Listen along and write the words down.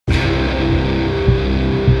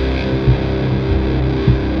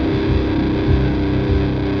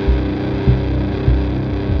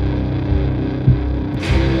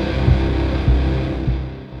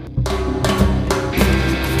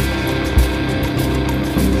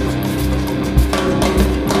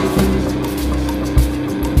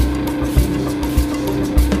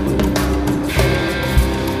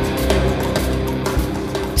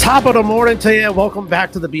Top of the morning to you. Welcome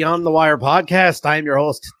back to the Beyond the Wire podcast. I am your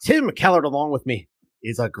host, Tim Koester. Along with me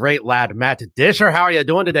is a great lad, Matt Disher. How are you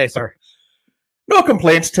doing today, sir? No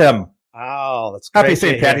complaints, Tim. Oh, that's great. Happy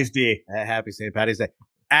St. Patty's Day. Happy St. Patty's Day.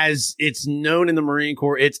 As it's known in the Marine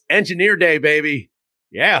Corps, it's Engineer Day, baby.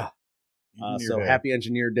 Yeah. So happy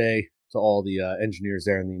Engineer Day to all the engineers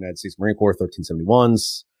there in the United States Marine Corps,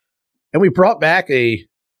 1371s. And we brought back a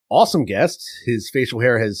awesome guest. His facial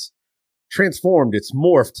hair has transformed. It's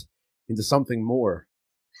morphed into something more.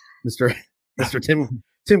 Mr.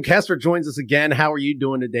 Tim Koester joins us again. How are you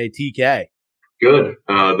doing today, TK? Good.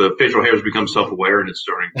 The facial hair has become self-aware and it's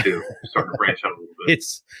starting to branch out a little bit.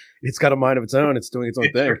 It's got a mind of its own. It's doing its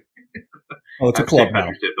own thing. Oh, it's a club now.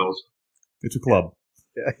 It's a club.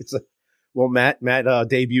 Yeah, well, Matt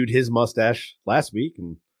debuted his mustache last week,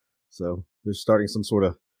 and so they're starting some sort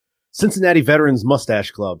of Cincinnati Veterans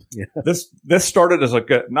Mustache Club. Yeah. This started as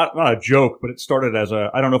not a joke, but it started as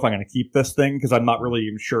I don't know if I'm going to keep this thing because I'm not really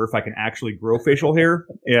even sure if I can actually grow facial hair.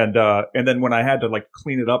 And then when I had to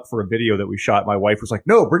clean it up for a video that we shot, my wife was like,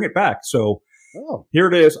 "No, bring it back." So here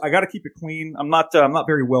it is. I got to keep it clean. I'm not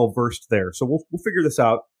very well versed there, so we'll figure this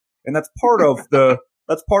out. And that's part of the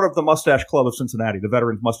Mustache Club of Cincinnati, the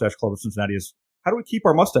Veterans Mustache Club of Cincinnati. Is how do we keep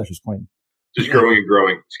our mustaches clean? Just growing and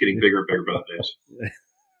growing. It's getting bigger and bigger by the days.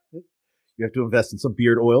 You have to invest in some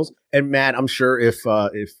beard oils. And Matt, I'm sure if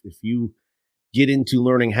you get into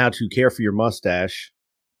learning how to care for your mustache,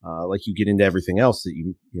 like you get into everything else that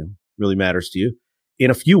you really matters to you, in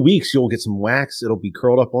a few weeks you'll get some wax. It'll be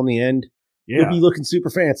curled up on the end. Yeah. You'll be looking super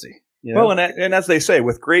fancy. You know? Well, and as they say,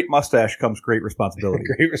 with great mustache comes great responsibility.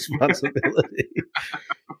 Great responsibility.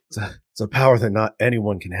 It's a power that not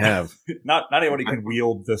anyone can have. not anybody can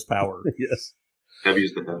wield this power. Yes. Heavy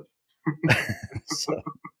as the head.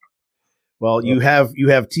 Well, you have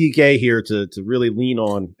TK here to really lean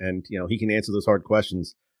on, and he can answer those hard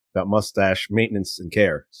questions about mustache maintenance and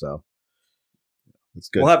care. So that's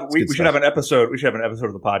good. We should have an episode. We should have an episode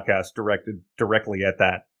of the podcast directed directly at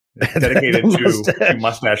that, dedicated to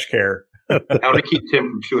mustache care. How to keep Tim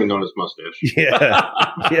from chewing on his mustache. Yeah.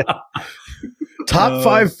 Top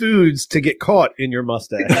 5 foods to get caught in your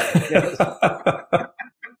mustache.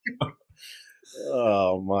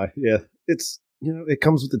 Oh my, yeah. It's it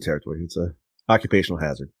comes with the territory. It's a occupational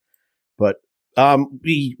hazard. But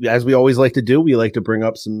as we always like to do, we like to bring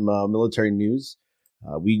up some military news.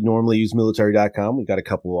 We normally use military.com. We got a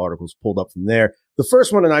couple of articles pulled up from there. The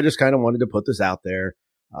first one, and I just kind of wanted to put this out there.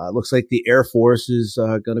 It looks like the Air Force is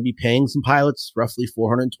going to be paying some pilots roughly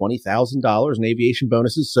 $420,000 in aviation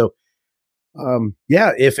bonuses. So,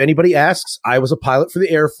 if anybody asks, I was a pilot for the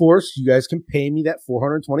Air Force. You guys can pay me that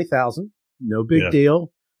 $420,000. No big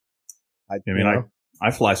deal. I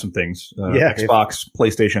fly some things. Xbox,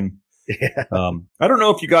 PlayStation. Yeah. I don't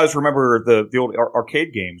know if you guys remember the old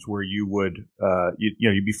arcade games where you would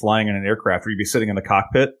you'd be flying in an aircraft or you'd be sitting in the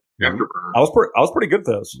cockpit. Afterburner. I was pretty good at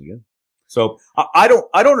those. Yeah. So I don't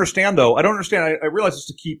understand though. I don't understand. I realize it's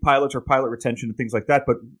to keep pilots or pilot retention and things like that.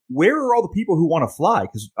 But where are all the people who want to fly?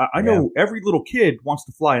 Because I know every little kid wants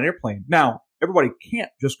to fly an airplane. Now everybody can't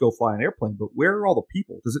just go fly an airplane. But where are all the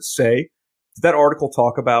people? Does it say? Did that article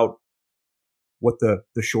talk about what the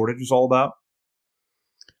shortage is all about?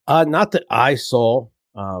 Not that I saw.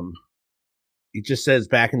 It just says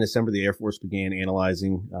back in December, the Air Force began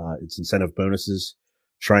analyzing its incentive bonuses,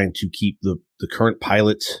 trying to keep the current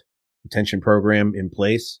pilot retention program in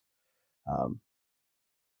place.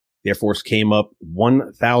 The Air Force came up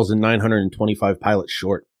 1,925 pilots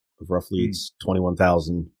short of roughly its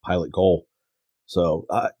 21,000 pilot goal. So,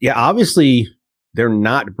 obviously they're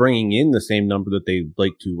not bringing in the same number that they'd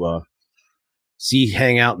like to see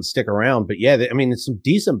hang out and stick around. But it's some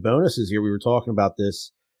decent bonuses here. We were talking about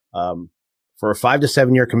this. For a 5 to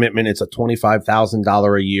 7 year commitment, it's a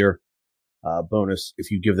 $25,000 a year bonus.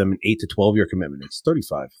 If you give them an 8 to 12 year commitment, it's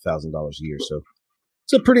 $35,000 a year. So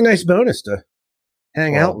it's a pretty nice bonus to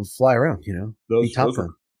hang out and fly around. Those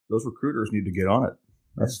recruiters need to get on it.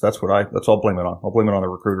 That's all I'll blame it on. I'll blame it on the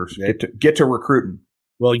recruiters. Yeah. Get to recruiting.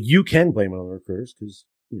 Well, you can blame it on the recruiters because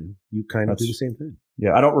you kind of do the same thing.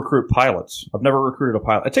 Yeah, I don't recruit pilots. I've never recruited a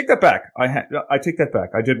pilot. I take that back. I take that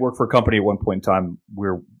back. I did work for a company at one point in time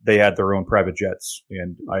where they had their own private jets,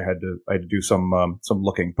 and I had to do some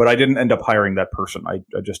looking, but I didn't end up hiring that person. I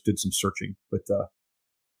just did some searching. But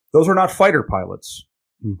those are not fighter pilots,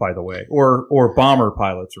 by the way, or bomber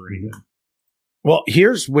pilots or anything. Well,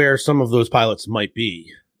 here's where some of those pilots might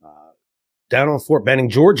be. Down on Fort Benning,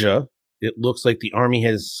 Georgia, it looks like the Army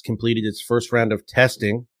has completed its first round of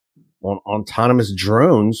testing on autonomous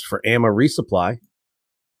drones for ammo resupply.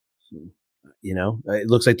 So, it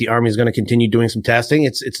looks like the Army is going to continue doing some testing.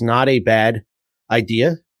 It's not a bad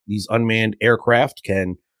idea. these unmanned aircraft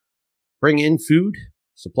can bring in food,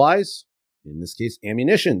 supplies, in this case,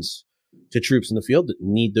 ammunitions, to troops in the field that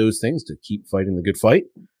need those things to keep fighting the good fight.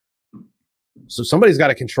 So somebody's got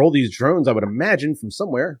to control these drones, I would imagine, from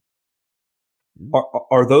somewhere.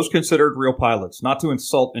 Are those considered real pilots? Not to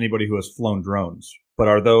insult anybody who has flown drones, but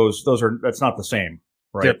are that's not the same,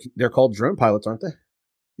 right? They're called drone pilots, aren't they?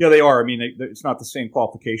 Yeah, they are. I mean, it's not the same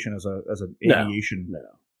qualification as an aviation. No.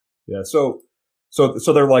 Yeah. So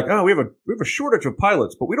they're like, oh, we have a shortage of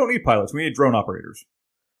pilots, but we don't need pilots. We need drone operators.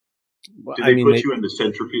 Well, do they put you in the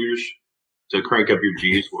centrifuge to crank up your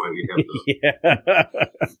G's while you have yeah.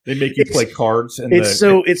 They make you play cards. And it's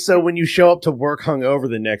so when you show up to work hungover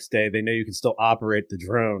the next day, they know you can still operate the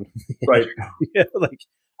drone. Right. Yeah, like,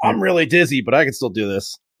 I'm really dizzy, but I can still do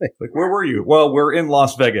this. Like, where were you? Well, we're in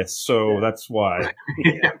Las Vegas, so that's why.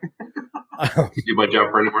 Yeah. Do my job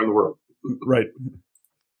for anywhere in the world. Right.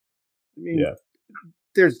 I mean,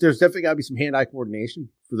 there's definitely got to be some hand-eye coordination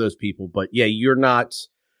for those people, but yeah, you're not.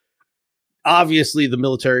 Obviously, the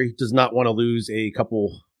military does not want to lose a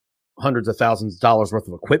couple hundreds of thousands of dollars worth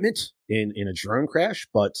of equipment in a drone crash,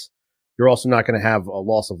 but you're also not going to have a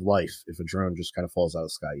loss of life if a drone just kind of falls out of the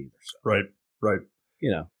sky either. So, right. You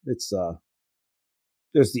know, it's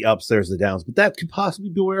there's the ups, there's the downs, but that could possibly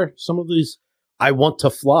be where some of these I want to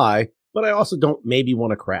fly, but I also don't maybe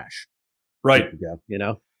want to crash. Right. You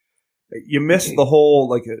know. You miss the whole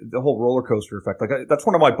roller coaster effect. Like that's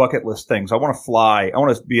one of my bucket list things. I want to fly. I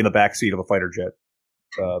want to be in the back seat of a fighter jet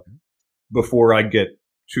before I get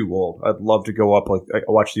too old. I'd love to go up. Like I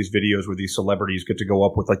watch these videos where these celebrities get to go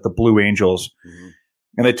up with like the Blue Angels,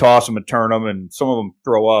 and they toss them and turn them, and some of them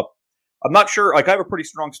throw up. I'm not sure. Like I have a pretty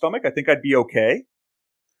strong stomach. I think I'd be okay,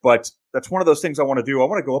 but that's one of those things I want to do. I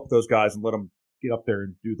want to go up with those guys and let them get up there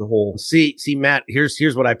and do the whole. See, Matt. Here's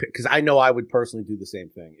what I pick because I know I would personally do the same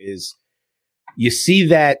thing. Is you see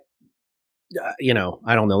that,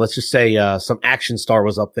 I don't know. Let's just say some action star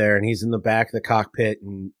was up there and he's in the back of the cockpit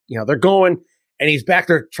and, they're going and he's back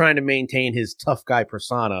there trying to maintain his tough guy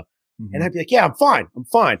persona. Mm-hmm. And I'd be like, yeah, I'm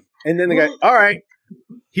fine. And then the guy, all right,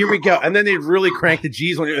 here we go. And then they'd really crank the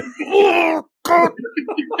G's when you're like, oh, God.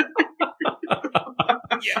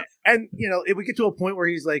 Yeah. And, it would get to a point where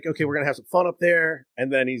he's like, okay, we're going to have some fun up there.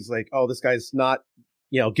 And then he's like, oh, this guy's not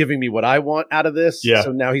giving me what I want out of this. Yeah.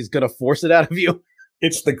 So now he's going to force it out of you.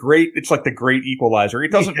 It's like the great equalizer.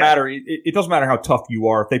 It doesn't matter. It doesn't matter how tough you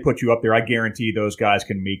are. If they put you up there, I guarantee those guys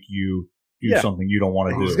can make you do something you don't want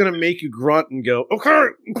to do. He's going to make you grunt and go, okay.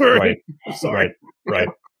 Right. Sorry. Right.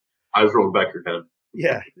 Eyes rolled back your head.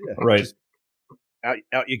 Yeah. Right. Just out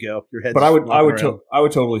you go. Your head. But I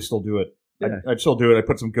would totally still do it. Yeah. I'd still do it. I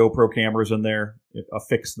put some GoPro cameras in there,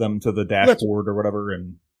 affix them to the dashboard or whatever,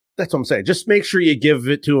 and that's what I'm saying. Just make sure you give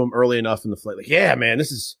it to them early enough in the flight. Like, yeah, man,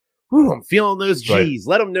 this is. I'm feeling those G's.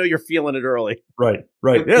 Right. Let them know you're feeling it early. Right.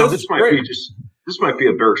 Yeah, this might be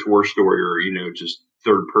a Beric's war story, or just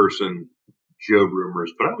third person Joe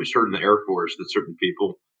rumors. But I always heard in the Air Force that certain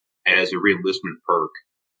people, as a reenlistment perk,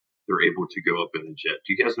 they're able to go up in a jet.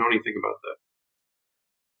 Do you guys know anything about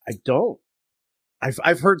that? I don't.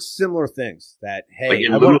 I've heard similar things that hey,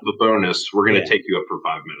 in lieu of a bonus, we're going to take you up for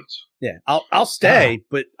 5 minutes. Yeah, I'll stay,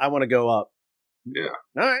 but I want to go up. Yeah.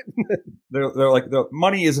 All right. they're like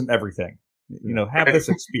money isn't everything. Have this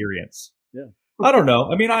experience. Yeah. I don't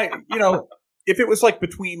know. I mean, if it was like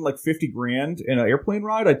between like $50,000 and an airplane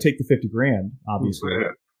ride, I'd take the $50,000, obviously.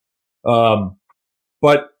 Yeah.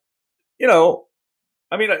 But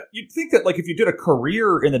I mean, you'd think that like if you did a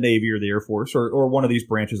career in the Navy or the Air Force or one of these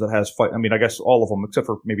branches that has I mean, I guess all of them except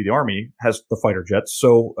for maybe the Army has the fighter jets.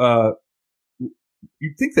 So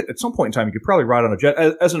you'd think that at some point in time you could probably ride on a jet.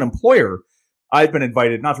 As an employer, I've been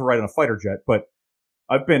invited not to ride on a fighter jet, but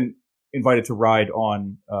I've been invited to ride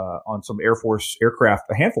on some Air Force aircraft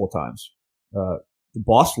a handful of times. The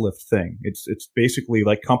boss lift thing. It's basically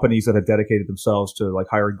like companies that have dedicated themselves to like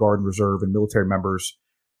hiring Guard and Reserve and military members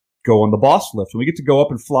go on the boss lift, and we get to go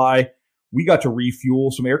up and fly. We got to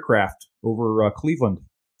refuel some aircraft over Cleveland,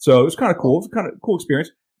 so it was kind of cool. It was kind of cool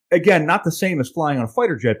experience. Again, not the same as flying on a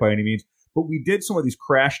fighter jet by any means, but we did some of these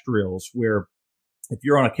crash drills where if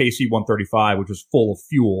you're on a KC-135, which is full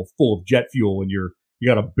of jet fuel, and you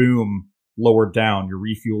got a boom lowered down, you're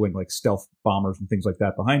refueling like stealth bombers and things like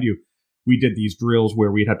that behind you. We did these drills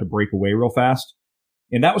where we'd have to break away real fast,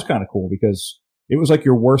 and that was kind of cool because it was like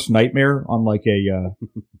your worst nightmare on like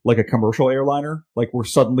a commercial airliner, like where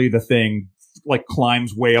suddenly the thing like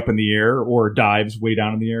climbs way up in the air or dives way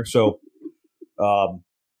down in the air. So,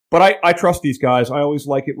 but I trust these guys. I always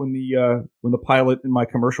like it when the pilot in my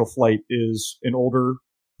commercial flight is an older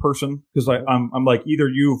person because I'm like either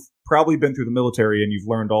you've probably been through the military and you've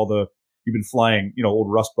learned all the you've been flying,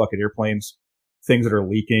 old rust bucket airplanes, things that are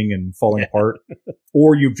leaking and falling apart,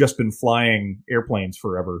 or you've just been flying airplanes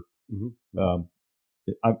forever. Mm-hmm.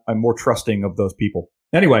 I'm more trusting of those people.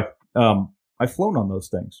 Anyway, I've flown on those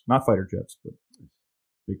things, not fighter jets, but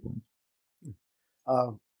big planes.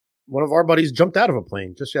 One of our buddies jumped out of a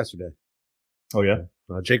plane just yesterday. Oh yeah,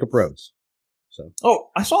 Jacob Rhodes. So. Oh,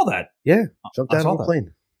 I saw that. Yeah, jumped out of a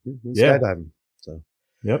plane. Yeah, skydiving. So.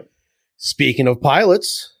 Yep. Speaking of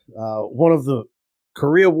pilots, one of the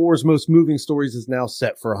Korea War's most moving stories is now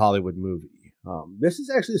set for a Hollywood movie. This is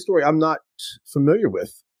actually a story I'm not familiar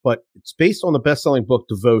with, but it's based on the best-selling book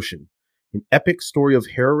Devotion, an epic story of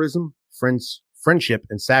heroism, friendship,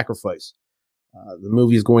 and sacrifice. The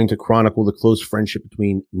movie is going to chronicle the close friendship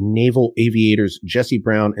between naval aviators Jesse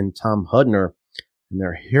Brown and Tom Hudner and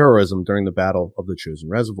their heroism during the Battle of the Chosin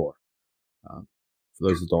Reservoir. For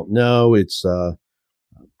those that don't know, it's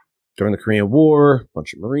during the Korean War, a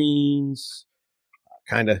bunch of Marines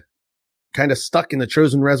kind of stuck in the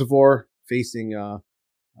Chosin Reservoir, facing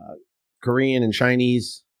Korean and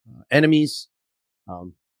Chinese enemies,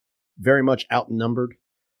 very much outnumbered.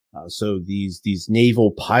 So these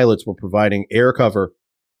naval pilots were providing air cover.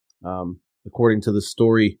 According to the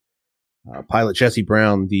story, pilot Jesse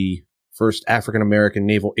Brown, the first African-American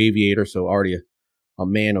naval aviator, so already a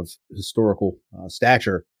man of historical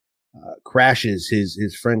stature, crashes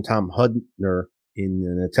his friend Tom Hudner in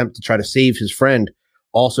an attempt to try to save his friend,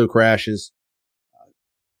 also crashes.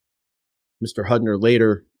 Mr. Hudner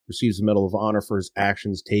later receives the Medal of Honor for his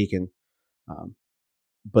actions taken.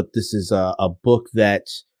 But this is a book that,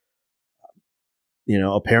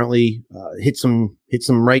 apparently hit some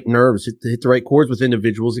right nerves, hit the right chords with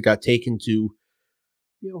individuals. It got taken to,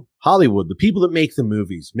 Hollywood, the people that make the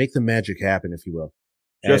movies, make the magic happen, if you will.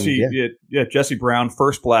 Jesse Brown,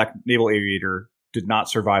 first black naval aviator, did not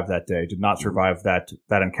survive that day, did not survive that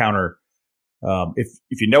encounter.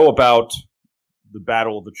 If you know about the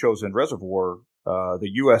Battle of the Chosin Reservoir, the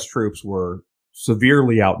U.S. troops were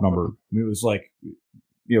severely outnumbered. I mean, it was like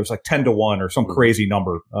 10-1 or some crazy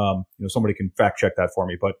number. Somebody can fact check that for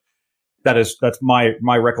me, but that's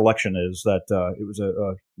my recollection is that it was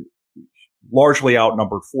a largely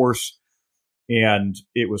outnumbered force, and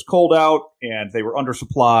it was cold out, and they were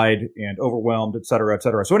undersupplied and overwhelmed, et cetera, et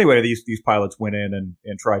cetera. So anyway, these pilots went in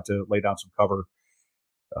and tried to lay down some cover.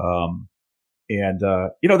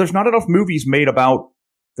 There's not enough movies made about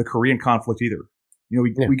the Korean conflict either.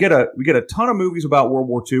 We get a ton of movies about World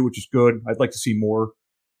War II, which is good. I'd like to see more.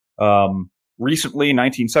 Recently,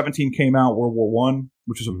 1917 came out, World War I,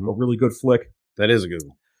 which is a really good flick. That is a good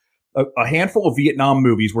one. A handful of Vietnam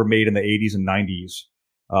movies were made in the 80s and 90s.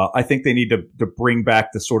 I think they need to bring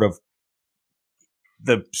back the sort of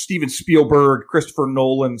the Steven Spielberg, Christopher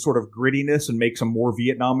Nolan sort of grittiness and make some more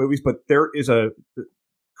Vietnam movies. But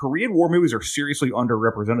Korean War movies are seriously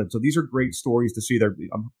underrepresented. So these are great stories to see.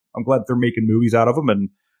 I'm glad they're making movies out of them, and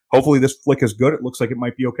hopefully this flick is good. It looks like it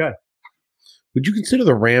might be okay. Would you consider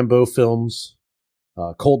the Rambo films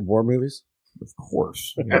Cold War movies? Of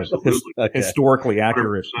course. Absolutely. Historically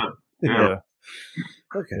accurate. Yeah.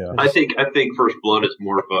 Okay. Yeah. I think First Blood is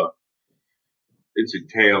more of it's a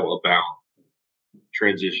tale about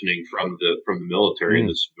transitioning from the military in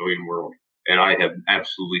the civilian world. And I have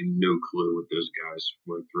absolutely no clue what those guys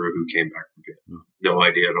went through who came back from Vietnam. No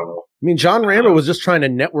idea at all. I mean, John Rambo was just trying to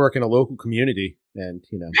network in a local community, and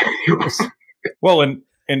Well,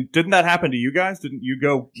 and didn't that happen to you guys? Didn't you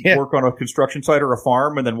go work on a construction site or a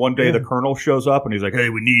farm, and then one day the colonel shows up and he's like, "Hey,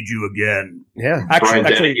 we need you again." Yeah,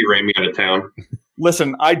 actually, he ran me out of town.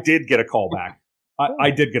 Listen, I did get a call back.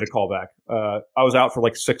 I did get a call back. I was out for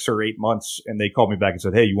like 6 or 8 months, and they called me back and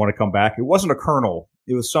said, "Hey, you want to come back?" It wasn't a colonel.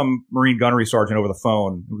 It was some Marine gunnery sergeant over the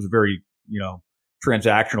phone. It was a very,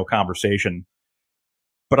 transactional conversation.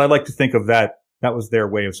 But I like to think of that. That was their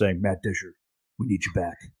way of saying, "Matt Disher, we need you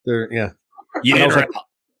back." Yeah.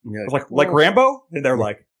 I was like Rambo? And they're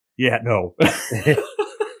like, "Yeah, no."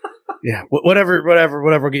 Yeah, whatever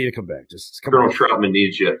will get you to come back. Just come Colonel Troutman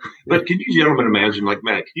needs you. But can you gentlemen imagine, Matt,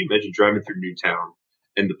 can you imagine driving through Newtown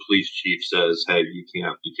and the police chief says, "Hey, you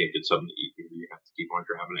can't get something to eat here. You have to keep on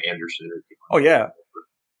driving to Anderson." Oh, yeah.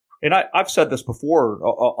 And I've said this before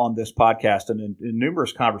on this podcast and in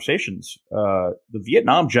numerous conversations. The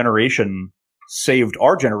Vietnam generation saved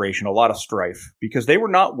our generation a lot of strife because they were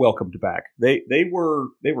not welcomed back. They were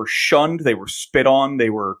shunned. They were spit on. They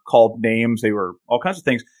were called names. They were all kinds of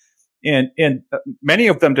things. And many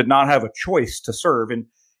of them did not have a choice to serve. And,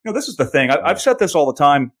 this is the thing. I've said this all the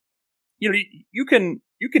time. You can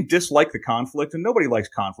dislike the conflict, and nobody likes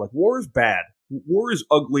conflict. War is bad. War is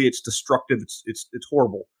ugly. It's destructive. It's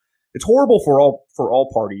horrible. It's horrible for all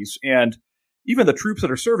parties. And even the troops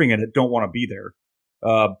that are serving in it don't want to be there.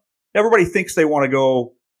 Everybody thinks they want to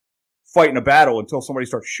go fight in a battle until somebody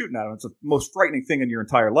starts shooting at them. It's the most frightening thing in your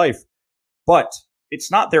entire life. But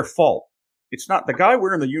it's not their fault. It's not the guy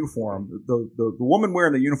wearing the uniform, the woman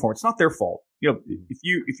wearing the uniform. It's not their fault. If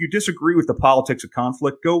you disagree with the politics of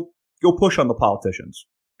conflict, go push on the politicians.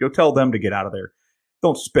 Go tell them to get out of there.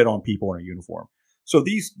 Don't spit on people in a uniform. So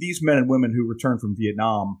these men and women who returned from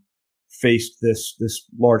Vietnam faced this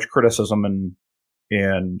large criticism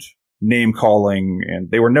and name calling,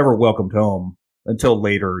 and they were never welcomed home until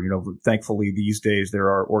later. Thankfully these days there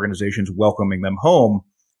are organizations welcoming them home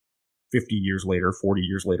 50 years later, 40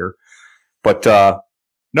 years later. But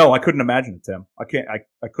no, I couldn't imagine it, Tim.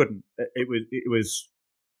 I couldn't. It was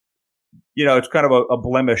it's kind of a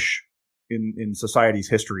blemish in society's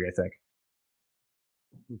history, I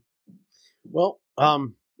think. Well,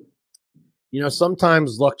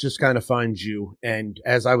 sometimes luck just kind of finds you. And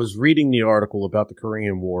as I was reading the article about the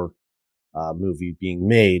Korean War movie being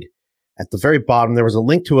made, at the very bottom, there was a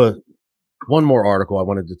link to one more article I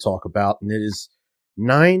wanted to talk about, and it is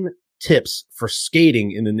 9 tips for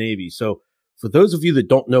skating in the Navy. So for those of you that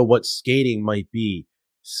don't know what skating might be,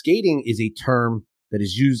 skating is a term that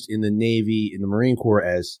is used in the Navy, in the Marine Corps,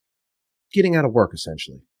 as getting out of work,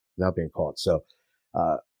 essentially, without being caught. So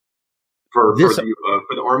for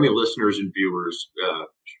the Army listeners and viewers,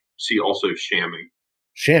 see also shamming.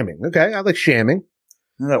 Shamming. Okay, I like shamming.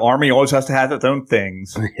 The Army always has to have its own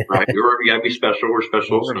things. Right. You got to be special. We're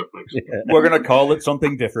special snowflakes. We're going to call it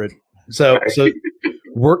something different. So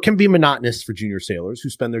work can be monotonous for junior sailors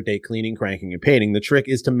who spend their day cleaning, cranking, and painting. The trick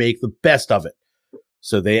is to make the best of it.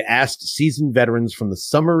 So they asked seasoned veterans from the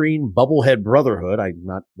Submarine Bubblehead Brotherhood. I'm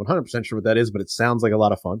not 100% sure what that is, but it sounds like a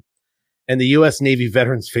lot of fun. And the U.S. Navy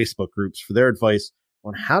Veterans Facebook groups for their advice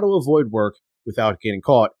on how to avoid work without getting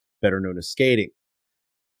caught, better known as skating.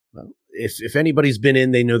 Well, if anybody's been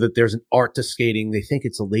in, they know that there's an art to skating. They think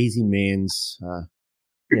it's a lazy man's,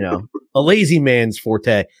 a lazy man's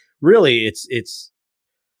forte. Really, it's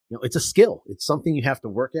a skill. It's something you have to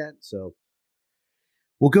work at. So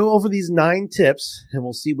we'll go over these 9 tips and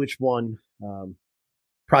we'll see which one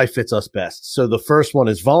probably fits us best. So the first one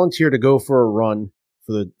is volunteer to go for a run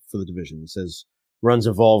for the division. It says runs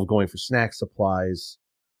involve going for snack supplies,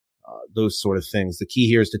 those sort of things. The key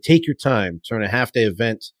here is to take your time, turn a half-day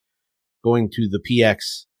event going to the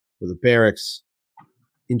PX or the barracks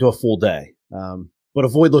into a full day. But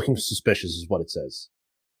avoid looking suspicious is what it says.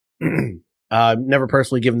 I've never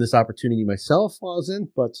personally given this opportunity myself while I was in,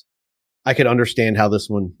 but I could understand how this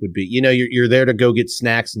one would be. You're there to go get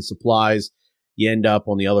snacks and supplies. You end up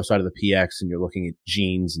on the other side of the PX and you're looking at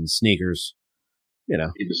jeans and sneakers. Getting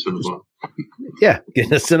a Cinnabon. Yeah,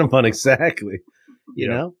 getting a Cinnabon, exactly.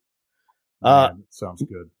 Sounds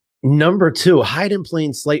good. Number 2, hide in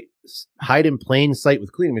plain sight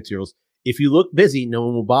with cleaning materials. If you look busy, no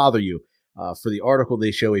one will bother you. For the article,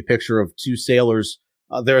 they show a picture of 2 sailors.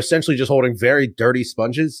 They're essentially just holding very dirty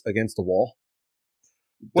sponges against the wall.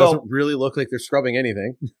 Doesn't really look like they're scrubbing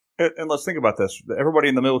anything. And let's think about this. Everybody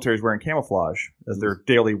in the military is wearing camouflage as their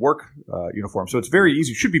daily work uniform. So it's very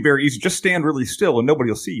easy. It should be very easy. Just stand really still and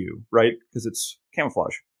nobody will see you, right? Because it's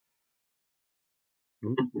camouflage.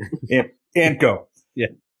 and go. Yeah.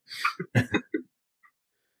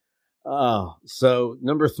 So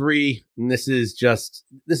number 3, and this is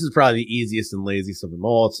probably the easiest and laziest of them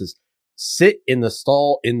all. It says, sit in the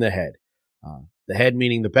stall in the head. The head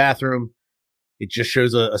meaning the bathroom. It just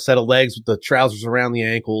shows a set of legs with the trousers around the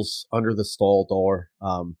ankles under the stall door.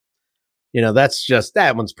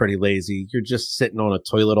 That one's pretty lazy. You're just sitting on a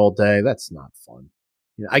toilet all day. That's not fun.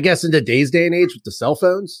 I guess in today's day and age with the cell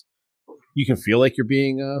phones, you can feel like you're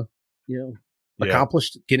being,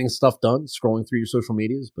 accomplished, getting stuff done, scrolling through your social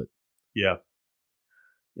medias. But yeah.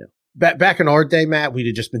 Back in our day, Matt, we'd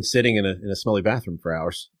have just been sitting in a smelly bathroom for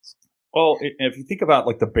hours. Well, if you think about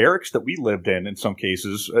like the barracks that we lived in some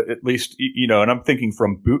cases, at least, and I'm thinking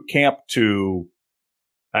from boot camp to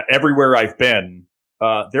everywhere I've been,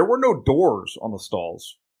 there were no doors on the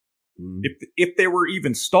stalls. If there were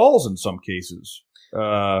even stalls in some cases.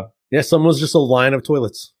 Some was just a line of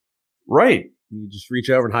toilets. Right. You just reach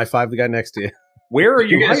over and high five the guy next to you. Where are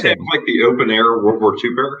you guys hiding? have like the open air World War II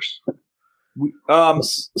barracks?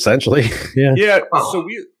 Essentially, yeah. Yeah. So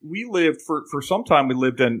we lived for some time. We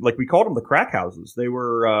lived in, like, we called them the crack houses. They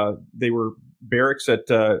were barracks at.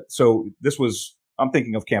 So this was, I'm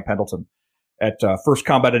thinking of Camp Pendleton at 1st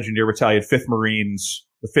Combat Engineer Battalion, 5th Marines,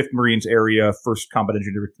 the 5th Marines area, 1st Combat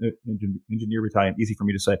Engineer Battalion. Easy for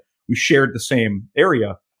me to say. We shared the same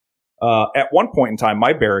area. At one point in time,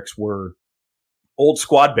 my barracks were old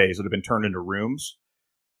squad bays that had been turned into rooms.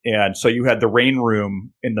 And so you had the rain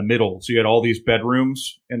room in the middle. So you had all these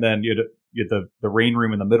bedrooms, and then you had the rain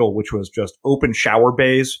room in the middle, which was just open shower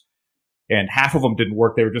bays. And half of them didn't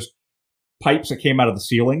work. They were just pipes that came out of the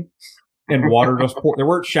ceiling, and water just poured. There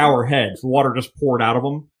weren't shower heads. The water just poured out of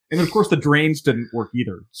them. And of course, the drains didn't work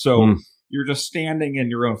either. So you're just standing in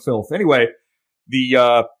your own filth. Anyway,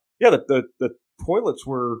 the toilets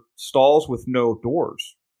were stalls with no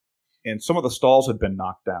doors. And some of the stalls had been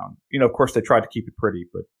knocked down. Of course, they tried to keep it pretty,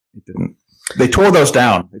 but it didn't. They tore those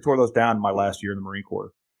down. They tore those down my last year in the Marine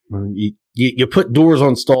Corps. You put doors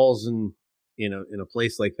on stalls and in a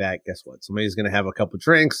place like that, guess what? Somebody's going to have a couple of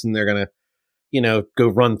drinks and they're going to, go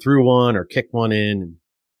run through one or kick one in. And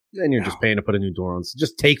then you're just paying to put a new door on. So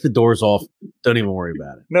just take the doors off. Don't even worry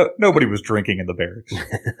about it. No, nobody was drinking in the barracks.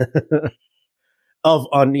 of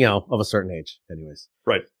a certain age, anyways.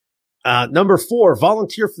 Right. Number 4,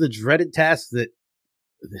 volunteer for the dreaded task that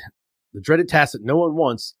no one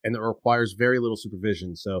wants and that requires very little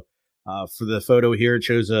supervision. So, for the photo here, it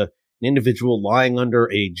shows an individual lying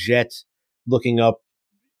under a jet, looking up.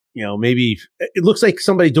 Maybe it looks like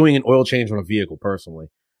somebody doing an oil change on a vehicle. Personally,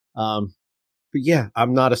 but yeah,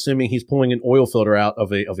 I'm not assuming he's pulling an oil filter out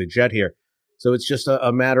of a jet here. So it's just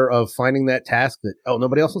a matter of finding that task that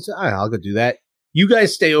nobody else wants to. I'll go do that. You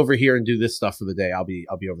guys stay over here and do this stuff for the day. I'll be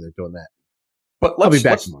over there doing that. But I'll be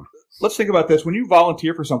back tomorrow. Let's think about this. When you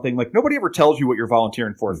volunteer for something, like nobody ever tells you what you're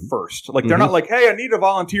volunteering for first. Like they're not like, hey, I need a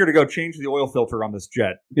volunteer to go change the oil filter on this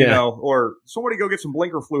jet, or somebody go get some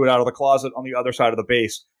blinker fluid out of the closet on the other side of the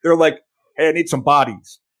base. They're like, hey, I need some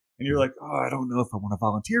bodies. And you're like, oh, I don't know if I want to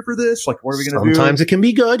volunteer for this. Like, what are we going to do? Sometimes it can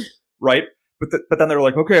be good. Right. But then they're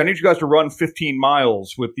like, okay, I need you guys to run 15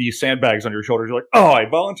 miles with these sandbags on your shoulders. You're like, oh, I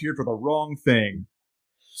volunteered for the wrong thing.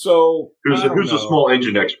 So who's a small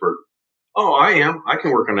engine expert? Oh, I am. I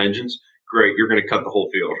can work on engines. Great. You're going to cut the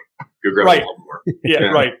whole field. Go grab a lawnmower.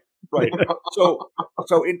 Yeah, right. So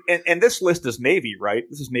in this list is Navy, right?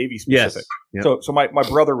 This is Navy specific. Yes. Yep. So my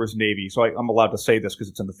brother was Navy, so I'm allowed to say this because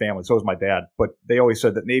it's in the family. So was my dad. But they always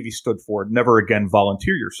said that Navy stood for never again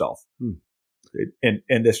volunteer yourself.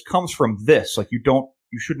 And this comes from this. Like you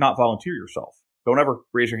should not volunteer yourself. Don't ever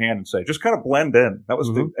raise your hand and say, just kind of blend in. That was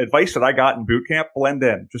the advice that I got in boot camp. Blend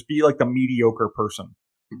in. Just be like the mediocre person.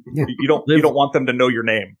 Yeah. You don't want them to know your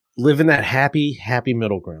name. Live in that happy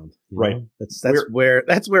middle ground. Right. That's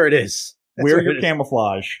where it is. Wear your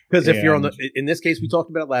camouflage. Because if you're in this case, we talked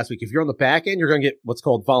about it last week. If you're on the back end, you're going to get what's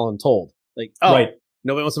called voluntold. Like,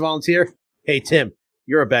 nobody wants to volunteer. Hey, Tim,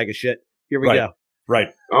 you're a bag of shit. Here we go. Right.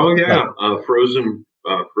 Oh yeah. Frozen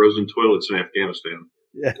toilets in Afghanistan.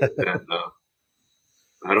 Yeah. And,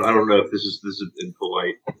 I don't know if this is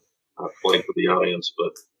impolite for the audience,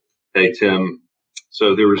 but hey, Tim.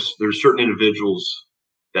 So there's certain individuals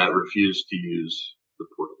that refused to use the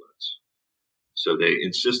portalets. So they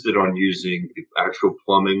insisted on using the actual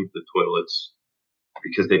plumbing, the toilets,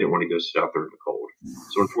 because they didn't want to go sit out there in the cold.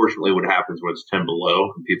 So unfortunately, what happens when it's 10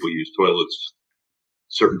 below and people use toilets,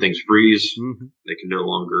 certain things freeze. Mm-hmm. They can no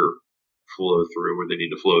longer flow through where they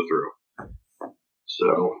need to flow through.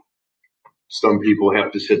 So some people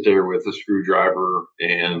have to sit there with a screwdriver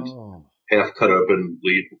and half cut open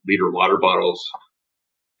liter water bottles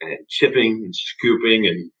and chipping and scooping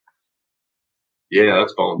and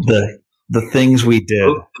that's voluntary. The things we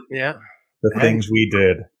did. Yeah. The things we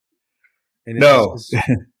did. And because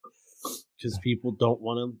people don't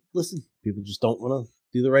want to listen. People just don't want to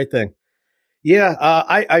do the right thing. Yeah.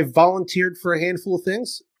 I volunteered for a handful of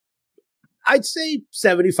things. I'd say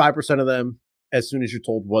 75% of them, as soon as you're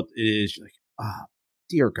told what it is, you're like,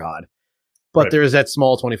 dear God. But there's that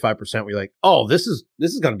small 25% where you're like, oh, this is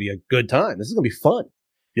going to be a good time. This is going to be fun.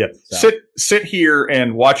 Yeah. So. Sit here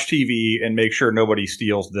and watch TV and make sure nobody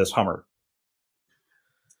steals this Hummer.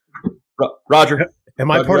 Roger. Am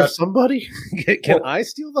I part of somebody? Can I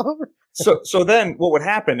steal the Hummer? So then what would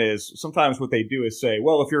happen is sometimes what they do is say,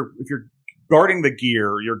 well, if you're guarding the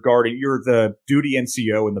gear, you're the duty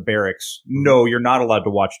NCO in the barracks. No, you're not allowed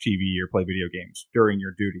to watch TV or play video games during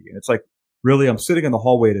your duty. And it's like, really, I'm sitting in the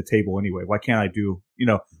hallway at a table anyway. Why can't I do,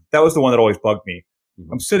 that was the one that always bugged me.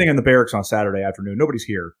 I'm sitting in the barracks on a Saturday afternoon. Nobody's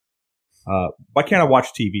here. Why can't I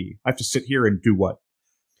watch TV? I have to sit here and do what?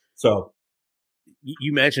 So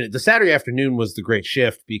you mentioned it. The Saturday afternoon was the great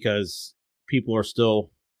shift because people are still,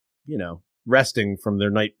 resting from their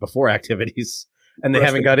night before activities, and they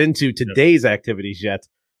haven't got into today's activities yet.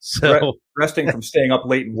 So resting from staying up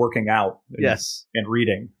late and working out. And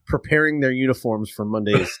reading, preparing their uniforms for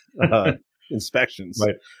Monday's inspections.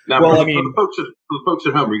 Right. Now, for the folks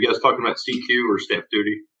at home, are you guys talking about CQ or staff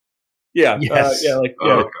duty? Yeah. Yes. Yeah.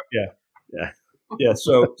 Yeah.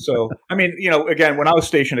 So, I mean, again, when I was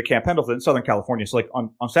stationed at Camp Pendleton in Southern California, so like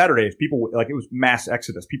on Saturdays, people like it was mass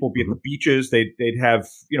exodus. People would be at the beaches. They'd have,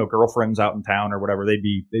 girlfriends out in town or whatever. They'd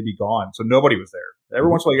be gone. So nobody was there. Every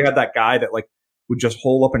once in a while you had that guy that like would just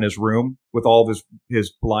hole up in his room with all of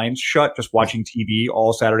his blinds shut, just watching TV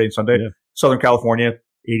all Saturday and Sunday. Yeah. Southern California,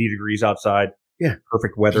 80 degrees outside. Yeah.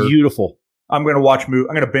 Perfect weather. Beautiful. I'm going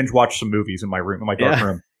to binge watch some movies in my room, in my dark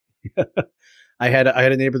room. I had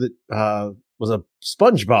a neighbor that was a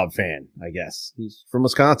SpongeBob fan, I guess. He's from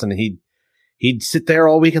Wisconsin, and he'd sit there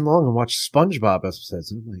all weekend long and watch SpongeBob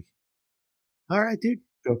episodes. And I'm like, all right, dude.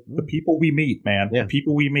 The people we meet, man. Yeah. The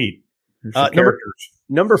people we meet.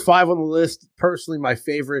 Number 5 on the list, personally my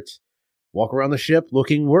favorite, walk around the ship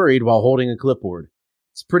looking worried while holding a clipboard.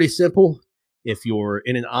 It's pretty simple. If you're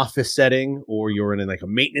in an office setting or you're in like a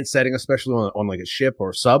maintenance setting, especially on like a ship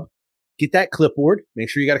or a sub, get that clipboard.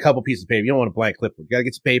 Make sure you got a couple pieces of paper. You don't want a blank clipboard. You got to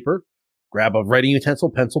get some paper, grab a writing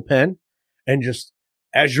utensil, pencil, pen, and just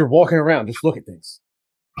as you're walking around, just look at things.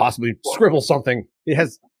 Possibly scribble something. It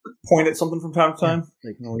has point at something from time to time.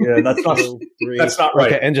 Like, oh yeah, that's not that's not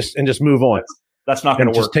right. Okay, and just move on. That's not going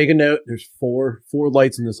to work. Just take a note. There's four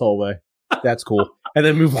lights in this hallway. That's cool. And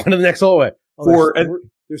then move on to the next hallway. Oh,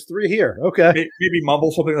 there's 3 here. Okay. Maybe mumble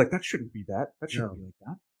something like that. Shouldn't be that. That shouldn't be like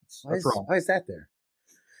that. That's wrong. Why is that there?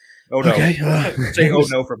 Oh no. Okay. Say oh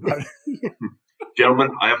no from Gentlemen,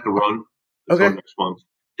 I have to run. Okay. Next month.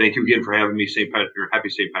 Thank you again for having me. Happy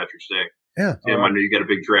St. Patrick's Day. Yeah. Tim, I know you got a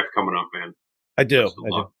big draft coming up, man. I do.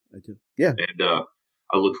 Yeah. And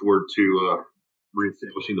I look forward to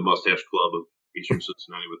reestablishing the Mustache Club of Eastern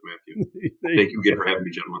Cincinnati with Matthew. Thank you again for having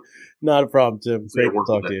me, gentlemen. Not a problem, Tim. Great to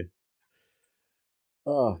talk to you.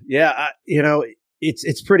 Oh, yeah.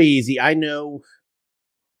 It's pretty easy. I know,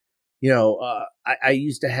 I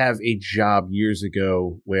used to have a job years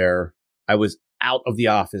ago where I was out of the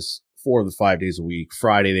office 4 of the 5 days a week.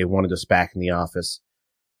 Friday, they wanted us back in the office.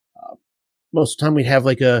 Most of the time we'd have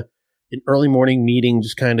like an early morning meeting,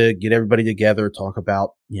 just kind of get everybody together, talk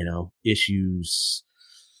about, issues,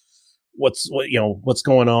 what's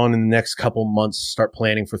going on in the next couple months, start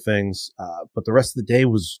planning for things. But the rest of the day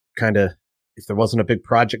was kind of, if there wasn't a big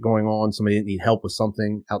project going on, somebody didn't need help with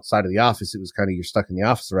something outside of the office, it was kind of you're stuck in the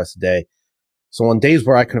office the rest of the day. So on days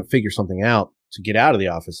where I couldn't figure something out to get out of the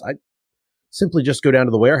office, I simply just go down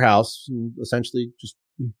to the warehouse and essentially just,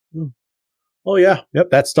 oh yeah, yep,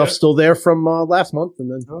 that stuff's still there from last month.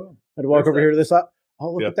 And then I'd walk over here to this side.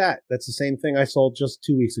 Oh, look at that. That's the same thing I sold just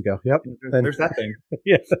 2 weeks ago. Yep. There's that thing.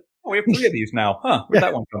 Yeah. Oh, we have 3 of these now. Huh? Where'd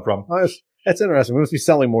that one come from? That's interesting. We must be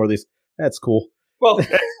selling more of these. That's cool. Well,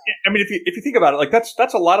 I mean, if you think about it, like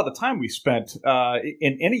that's a lot of the time we spent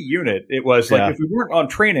in any unit. It was like if we weren't on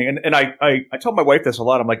training, and I tell my wife this a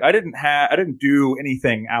lot. I'm like, I didn't do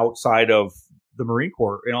anything outside of the Marine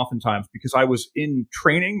Corps, and oftentimes because I was in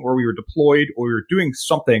training or we were deployed or we were doing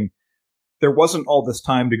something, there wasn't all this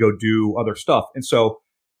time to go do other stuff. And so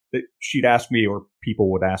she'd ask me, or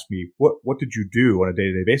people would ask me, what did you do on a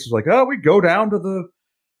day-to-day basis? Like, we go down to the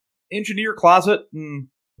engineer closet and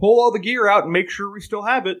pull all the gear out and make sure we still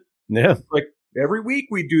have it. Yeah. Like every week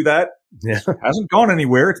we do that. Yeah. It hasn't gone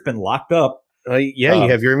anywhere. It's been locked up. You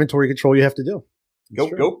have your inventory control you have to do.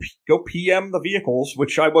 Go PM the vehicles,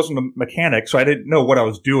 which I wasn't a mechanic, so I didn't know what I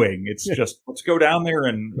was doing. It's just, let's go down there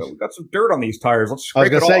and we got some dirt on these tires. Let's scrape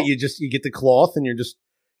it off. I was going to say, you get the cloth and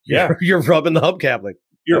you're rubbing the hubcap like,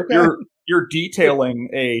 you're detailing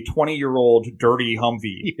a 20-year-old dirty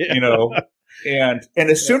Humvee, And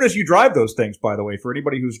as soon as you drive those things, by the way, for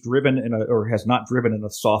anybody who's driven or has not driven in a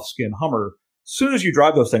soft skin Hummer, as soon as you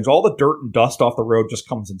drive those things, all the dirt and dust off the road just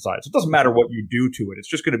comes inside. So it doesn't matter what you do to it. It's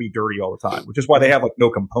just going to be dirty all the time, which is why they have like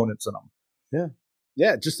no components in them. Yeah.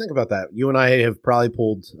 Yeah. Just think about that. You and I have probably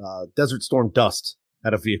pulled Desert Storm dust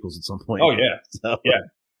out of vehicles at some point. Oh yeah. So. Yeah.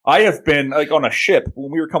 I have been like on a ship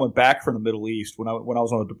when we were coming back from the Middle East, when I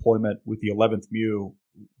was on a deployment with the 11th MEU.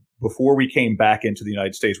 Before we came back into the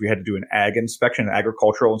United States, we had to do an an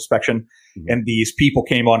agricultural inspection. Mm-hmm. And these people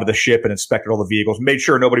came onto the ship and inspected all the vehicles, made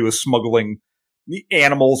sure nobody was smuggling the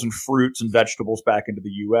animals and fruits and vegetables back into the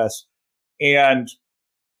U.S. And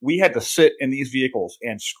we had to sit in these vehicles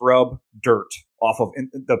and scrub dirt off of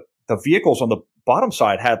the vehicles on the bottom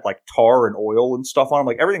side had like tar and oil and stuff on them.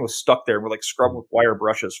 Like everything was stuck there. And we're like scrubbing with wire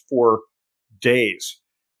brushes for days.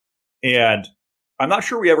 And I'm not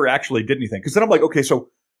sure we ever actually did anything. Because then I'm like, okay, so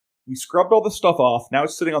we scrubbed all this stuff off. Now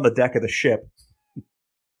it's sitting on the deck of the ship.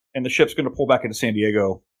 And the ship's going to pull back into San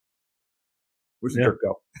Diego. Where's the dirt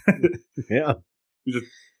go? Yeah.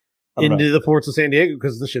 Into the ports of San Diego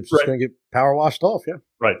because the ship's just going to get power washed off. Yeah.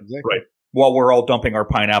 Right. Exactly. Right. While we're all dumping our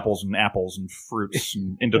pineapples and apples and fruits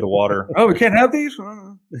into the water. Oh, we can't have these?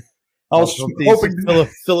 I was hoping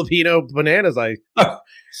Filipino bananas I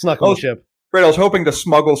snuck on the ship. Right, I was hoping to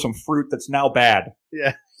smuggle some fruit that's now bad.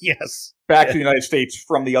 Yeah. Yes. Back to the United States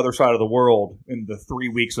from the other side of the world in the 3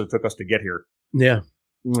 weeks that it took us to get here. Yeah.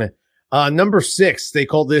 Number 6, they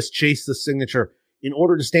call this chase the signature. In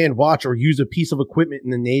order to stand watch or use a piece of equipment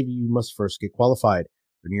in the Navy, you must first get qualified.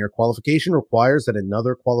 Earning your qualification requires that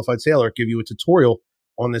another qualified sailor give you a tutorial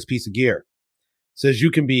on this piece of gear. It says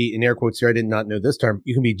you can be, in air quotes here, I did not know this term,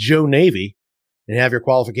 you can be Joe Navy and have your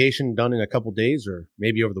qualification done in a couple days or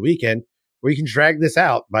maybe over the weekend, or you can drag this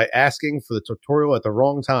out by asking for the tutorial at the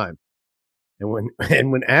wrong time.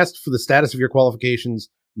 And when asked for the status of your qualifications,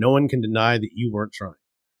 no one can deny that you weren't trying.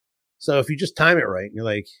 So if you just time it right and you're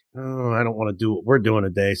like, oh, I don't want to do what we're doing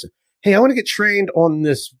today. So, hey, I want to get trained on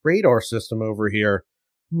this radar system over here.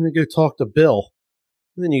 I'm going to go talk to Bill.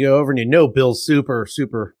 And then you go over and you know Bill's super,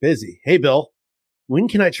 super busy. Hey, Bill, when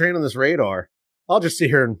can I train on this radar? I'll just sit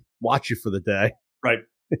here and watch you for the day. Right.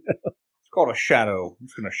 It's called a shadow. I'm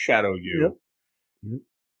just going to shadow you. Yep.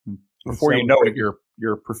 Before you know it,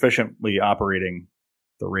 you're proficiently operating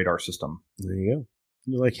the radar system. There you go.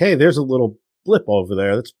 You're like, hey, there's a little blip over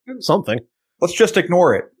there. That's something. Let's just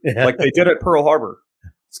ignore it, like they did at Pearl Harbor.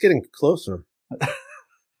 It's getting closer.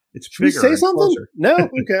 It's Should we say something? Closer. No,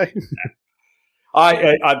 okay.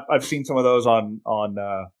 I've seen some of those on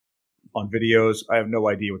videos. I have no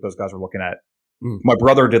idea what those guys are looking at. My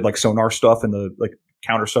brother did like sonar stuff in the like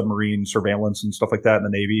counter submarine surveillance and stuff like that in the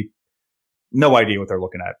Navy. No idea what they're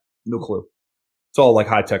looking at. No clue. It's all like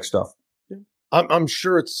high tech stuff. I'm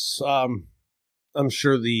sure it's. I'm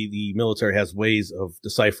sure the military has ways of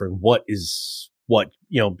deciphering what is what.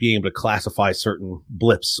 You know, being able to classify certain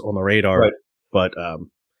blips on the radar. Right. But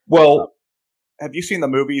have you seen the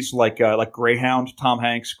movies like Greyhound, Tom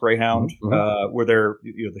Hanks, Greyhound, where they're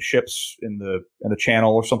the ships in the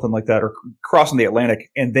channel or something like that, or crossing the Atlantic,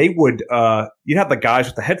 and they would you'd have the guys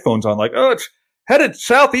with the headphones on, like, oh, it's headed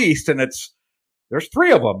southeast, and there's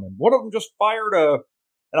 3 of them, and one of them just fired and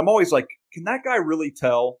I'm always like, can that guy really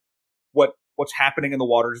tell what's happening in the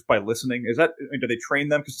water just by listening? Do they train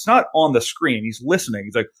them? Because it's not on the screen. He's listening.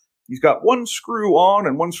 He's like, he's got one screw on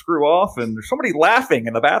and one screw off, and there's somebody laughing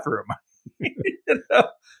in the bathroom.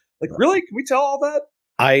 Like, really? Can we tell all that?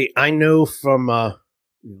 I know from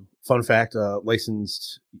fun fact,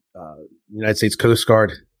 licensed United States Coast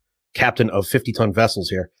Guard captain of 50-ton vessels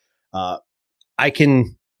here. I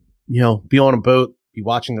can be on a boat, be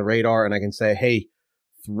watching the radar, and I can say, hey,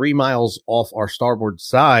 3 miles off our starboard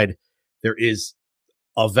side, there is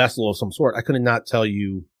a vessel of some sort. I could not tell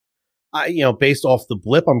you, based off the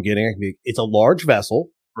blip I'm getting, it's a large vessel.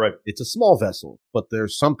 Right. It's a small vessel, but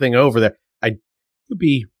there's something over there. I could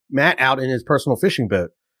be Matt out in his personal fishing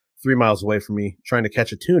boat 3 miles away from me trying to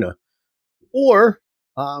catch a tuna. Or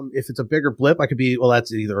if it's a bigger blip, I could be, well,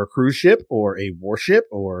 that's either a cruise ship or a warship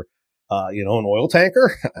or, an oil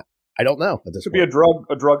tanker. I don't know. It could be a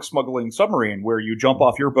drug smuggling submarine where you jump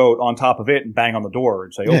off your boat on top of it and bang on the door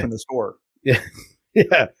and say, open this door. Yeah.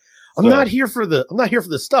 Yeah. I'm not here for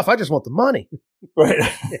the stuff. I just want the money. Right.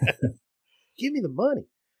 Give me the money.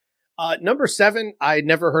 Number 7, I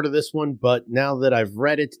never heard of this one, but now that I've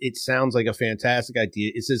read it, it sounds like a fantastic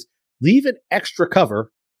idea. It says, leave an extra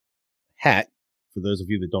cover hat, for those of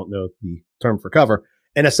you that don't know the term for cover,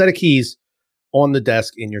 and a set of keys on the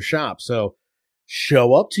desk in your shop. So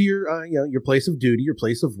show up to your place of duty, your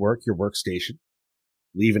place of work, your workstation,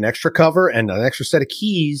 leave an extra cover and an extra set of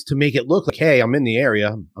keys to make it look like, hey, I'm in the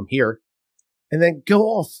area, I'm here, and then go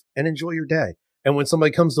off and enjoy your day. And when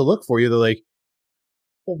somebody comes to look for you, they're like,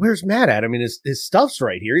 well, where's Matt at? I mean, his stuff's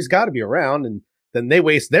right here. He's got to be around. And then they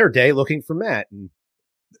waste their day looking for Matt. And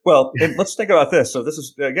let's think about this. So this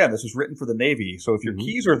is written for the Navy. So if your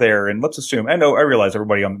keys are there, and let's assume, I realize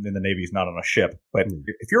everybody in the Navy is not on a ship, but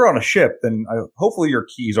if you're on a ship, then hopefully your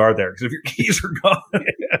keys are there. Because if your keys are gone,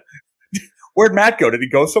 where'd Matt go? Did he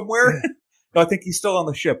go somewhere? No, I think he's still on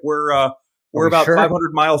the ship. We're about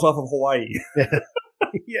 500 miles off of Hawaii.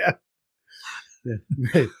 Yeah.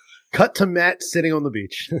 Yeah. Cut to Matt sitting on the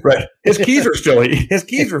beach. Right. His keys are still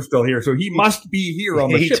here, so he must be here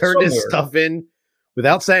on the ship. He turned somewhere. His stuff in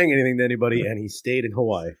without saying anything to anybody, and he stayed in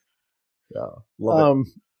Hawaii. Yeah, love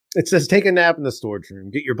it. It says take a nap in the storage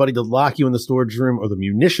room. Get your buddy to lock you in the storage room or the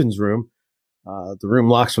munitions room. The room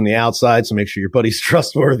locks from the outside, so make sure your buddy's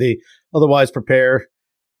trustworthy. Otherwise, prepare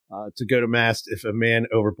to go to mast if a man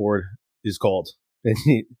overboard is called and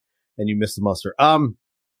you miss the muster.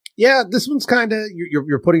 Yeah, this one's kind of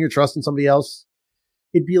you're putting your trust in somebody else.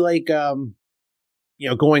 It'd be like going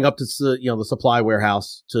up to the supply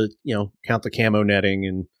warehouse to count the camo netting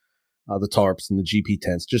and the tarps and the GP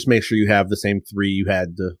tents. Just make sure you have the same 3 you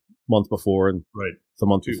had the month before and right. the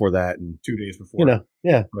month before that. And 2 days before. You know,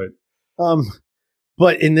 yeah. Right.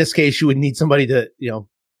 But in this case, you would need somebody to,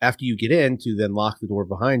 after you get in, to then lock the door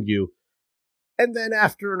behind you. And then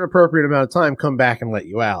after an appropriate amount of time, come back and let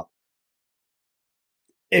you out.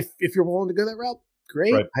 If you're willing to go that route,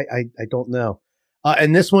 great. Right. I don't know.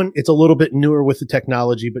 And this one, it's a little bit newer with the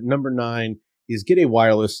technology, but number 9 is get a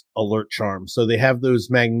wireless alert charm. So they have those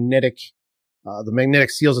magnetic, the magnetic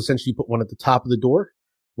seals. Essentially, you put one at the top of the door,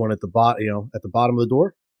 one at the bottom, at the bottom of the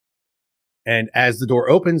door. And as the door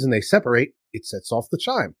opens and they separate, it sets off the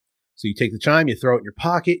chime. So you take the chime, you throw it in your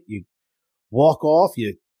pocket, you walk off,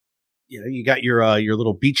 you got your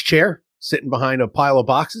little beach chair sitting behind a pile of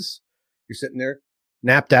boxes. You're sitting there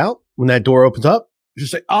napped out. When that door opens up, you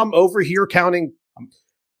just say, I'm over here counting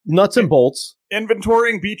nuts and bolts.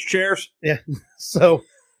 Inventorying beach chairs. Yeah. So,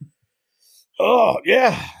 oh,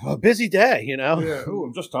 yeah. A busy day, Yeah. Ooh,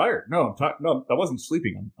 I'm just tired. No, no, I wasn't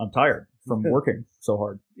sleeping. I'm tired from working so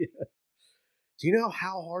hard. Yeah. Do you know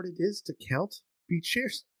how hard it is to count beach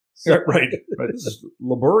chairs? So, right. This is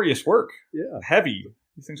laborious work. Yeah. Heavy.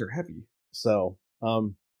 These things are heavy. So,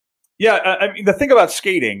 yeah, I mean, the thing about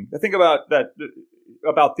skating, the thing about that,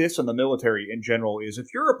 about this and the military in general is if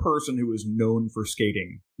you're a person who is known for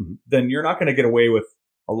skating, then you're not going to get away with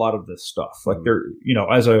a lot of this stuff. Like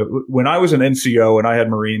when I was an NCO and I had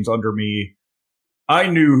Marines under me, I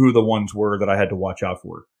knew who the ones were that I had to watch out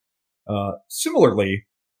for. Similarly,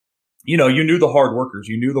 you knew the hard workers,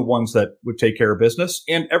 you knew the ones that would take care of business.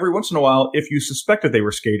 And every once in a while, if you suspected they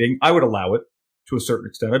were skating, I would allow it to a certain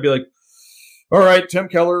extent. I'd be like, all right, Tim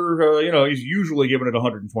Keller, he's usually giving it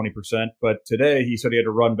 120%, but today he said he had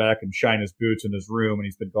to run back and shine his boots in his room, and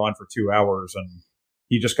he's been gone for 2 hours, and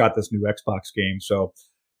he just got this new Xbox game, so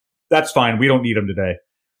that's fine. We don't need him today.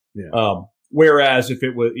 Yeah. Whereas if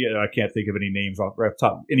it was, I can't think of any names off the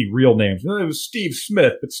top, any real names. It was Steve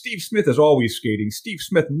Smith, but Steve Smith is always skating. Steve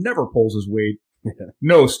Smith never pulls his weight. Yeah.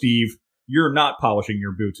 No, Steve, you're not polishing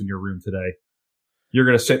your boots in your room today. You're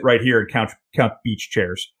going to sit right here and count beach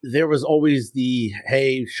chairs. There was always the,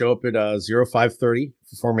 hey, show up at 0530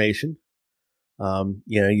 for formation.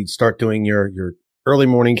 You'd start doing your early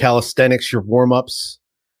morning calisthenics, your warm-ups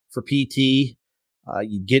for PT.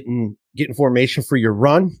 You'd get in formation for your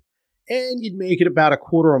run, and you'd make it about a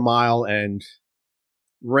quarter of a mile, and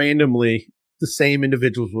randomly, the same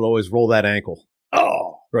individuals would always roll that ankle.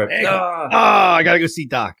 Oh, right. I got to go see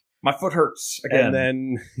Doc. My foot hurts again.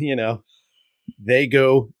 And then, they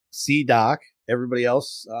go see Doc. Everybody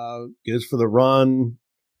else goes for the run.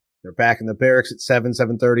 They're back in the barracks at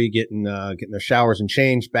 7:30, getting their showers and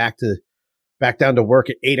change. Back down to work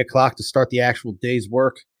at 8:00 to start the actual day's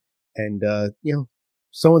work. And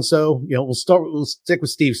so and so, we'll stick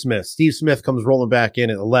with Steve Smith. Steve Smith comes rolling back in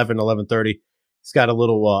at 11:30. He's got a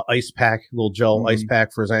little ice pack, little gel ice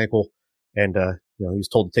pack for his ankle, and he was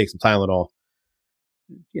told to take some Tylenol.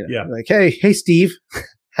 Like, hey, Steve.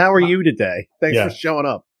 How are you today? Thanks for showing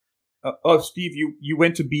up. Steve, you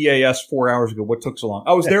went to BAS 4 hours ago. What took so long?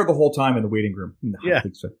 I was there the whole time in the waiting room. No, I don't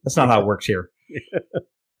think so. That's not how it works here.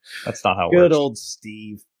 That's not how it works. Good old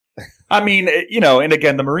Steve. I mean, and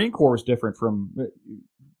again, the Marine Corps is different from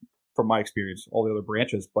my experience, all the other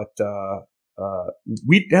branches. But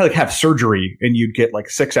we'd have surgery, and you'd get like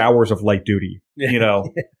 6 hours of light duty.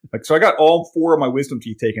 So I got all 4 of my wisdom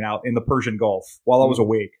teeth taken out in the Persian Gulf while I was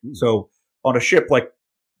awake. So on a ship, like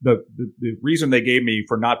the reason they gave me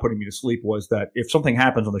for not putting me to sleep was that if something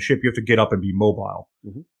happens on the ship, you have to get up and be mobile.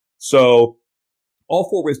 So all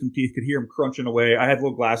 4 wisdom teeth could hear them crunching away. I had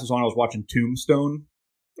little glasses on. I was watching Tombstone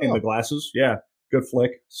in the glasses. Yeah, good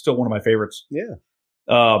flick. Still one of my favorites. Yeah.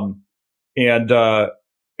 And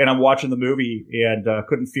I'm watching the movie and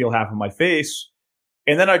couldn't feel half of my face.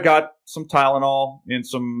 And then I got some Tylenol and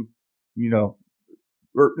some, maybe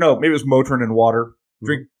it was Motrin and water.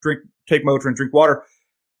 Take Motrin, drink water.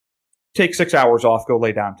 Take 6 hours off, go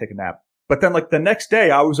lay down, take a nap. But then, like the next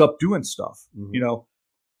day, I was up doing stuff.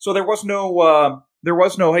 So there was no,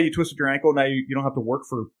 hey, you twisted your ankle, now you don't have to work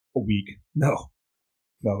for a week. No,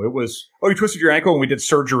 it was, you twisted your ankle and we did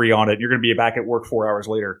surgery on it. And you're going to be back at work 4 hours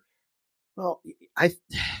later. Well,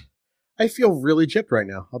 I feel really gypped right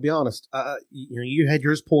now. I'll be honest. You had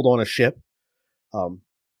yours pulled on a ship.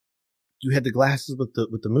 You had the glasses with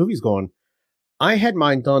the movies going. I had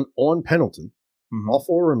mine done on Pendleton, all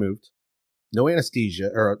 4 removed. No anesthesia,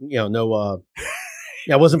 or no.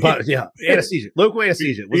 It wasn't. Anesthesia, local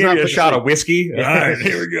anesthesia. Was not a shot of whiskey. All right,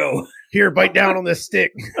 here we go. Here, bite down on this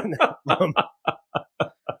stick.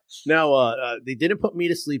 Now, they didn't put me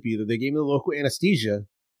to sleep either. They gave me the local anesthesia,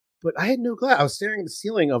 but I had no glass. I was staring at the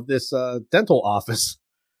ceiling of this dental office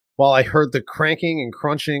while I heard the cranking and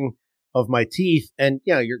crunching of my teeth, and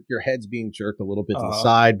your head's being jerked a little bit to the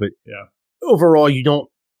side, but yeah, overall you don't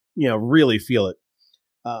really feel it.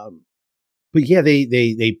 But yeah,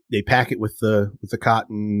 they pack it with the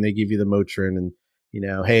cotton. They give you the Motrin, and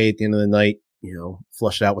hey, at the end of the night,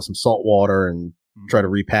 flush it out with some salt water and try to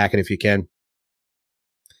repack it if you can.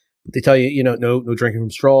 But they tell you, no drinking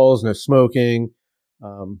from straws, no smoking.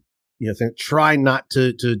 Try not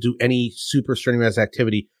to do any super strenuous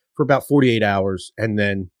activity for about 48 hours, and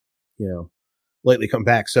then lightly come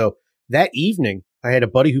back. So that evening, I had a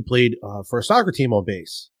buddy who played for a soccer team on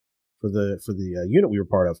base for the unit we were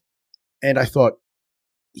part of. And I thought,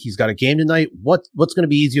 he's got a game tonight. What's going to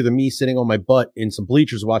be easier than me sitting on my butt in some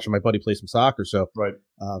bleachers watching my buddy play some soccer? So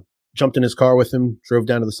jumped in his car with him, drove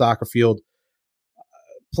down to the soccer field,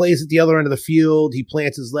 plays at the other end of the field. He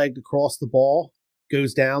plants his leg to cross the ball,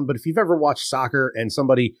 goes down. But if you've ever watched soccer and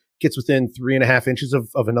somebody gets within 3.5 inches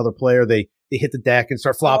of another player, they hit the deck and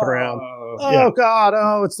start flopping around. God.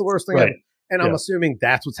 Oh, it's the worst thing ever. And I'm assuming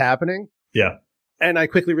that's what's happening. Yeah. And I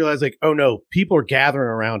quickly realized, like, oh no, people are gathering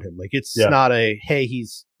around him. Like, it's not a, hey,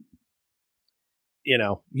 he's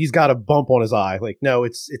got a bump on his eye. Like, no,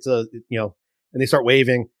 it's a, and they start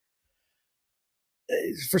waving.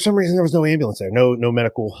 For some reason, there was no ambulance there, no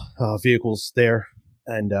medical vehicles there.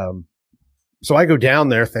 And so I go down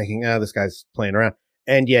there thinking, this guy's playing around.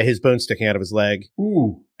 And yeah, his bone's sticking out of his leg.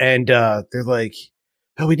 Ooh. And they're like,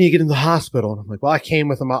 oh, we need to get him to the hospital. And I'm like, well, I came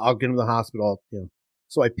with him. I'll get him to the hospital.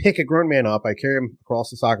 So I pick a grown man up. I carry him across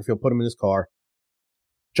the soccer field, put him in his car,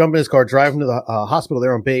 jump in his car, drive him to the hospital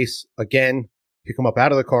there on base. Again, pick him up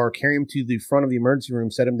out of the car, carry him to the front of the emergency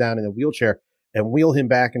room, set him down in a wheelchair, and wheel him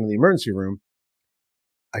back into the emergency room.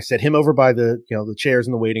 I set him over by the chairs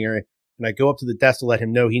in the waiting area, and I go up to the desk to let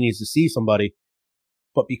him know he needs to see somebody.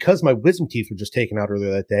 But because my wisdom teeth were just taken out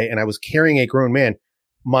earlier that day, and I was carrying a grown man,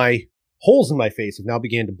 my holes in my face have now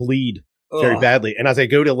began to bleed very badly. And as I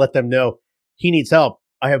go to let them know he needs help,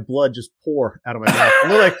 I have blood just pour out of my mouth.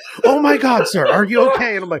 And they're like, oh my God, sir, are you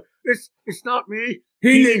okay? And I'm like, it's not me.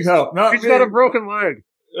 He needs help. He's got a broken leg.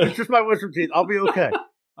 It's just my wisdom teeth. I'll be okay.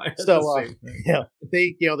 So,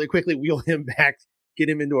 they quickly wheel him back, get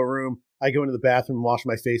him into a room. I go into the bathroom and wash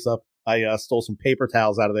my face up. I stole some paper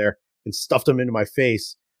towels out of there and stuffed them into my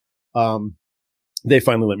face. They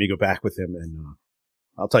finally let me go back with him. And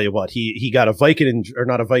I'll tell you what, he got a Vicodin, or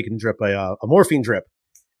not a Vicodin drip, a morphine drip.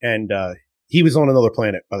 And he was on another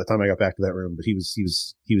planet by the time I got back to that room, but he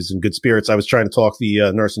was in good spirits. I was trying to talk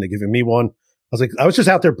the nurse into giving me one. I was just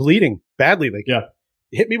out there bleeding badly. Like,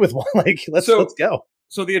 hit me with one. Like, let's go.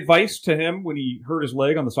 So the advice to him when he hurt his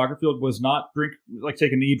leg on the soccer field was not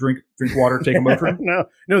take a knee, drink water, take a Motrin.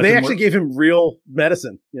 No, they actually gave him real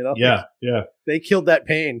medicine. Yeah. They killed that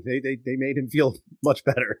pain. They made him feel much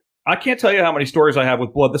better. I can't tell you how many stories I have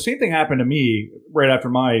with blood. The same thing happened to me right after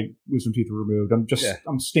my wisdom teeth were removed.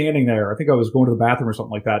 I'm standing there. I think I was going to the bathroom or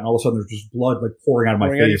something like that, and all of a sudden there's just blood like pouring out of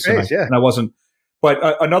my face. And I wasn't. But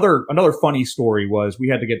another funny story was we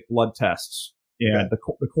had to get blood tests, and the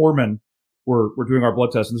corpsmen were doing our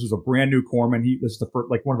blood tests, and this was a brand new corpsman. This is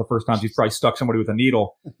one of the first times he's probably stuck somebody with a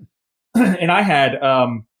needle. And I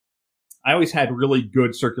always had really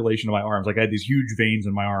good circulation in my arms. Like, I had these huge veins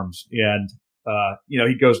in my arms, and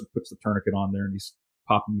he goes and puts the tourniquet on there and he's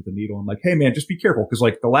popping with the needle. I'm like, hey man, just be careful. Cause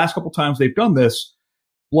like the last couple times they've done this,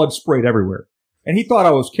 blood sprayed everywhere. And he thought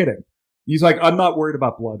I was kidding. He's like, I'm not worried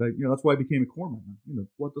about blood. That's why I became a corpsman.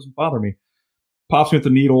 Blood doesn't bother me. Pops me with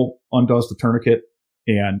the needle, undoes the tourniquet,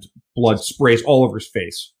 and blood sprays all over his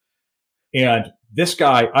face. And this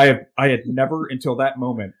guy, I had never until that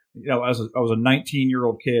moment, as I was a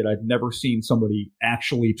 19-year-old kid, I'd never seen somebody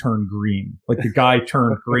actually turn green. Like, the guy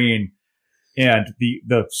turned green. And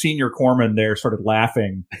the senior corpsman there started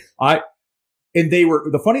laughing.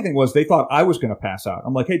 The funny thing was they thought I was going to pass out.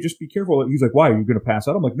 I'm like, hey, just be careful. He's like, why are you going to pass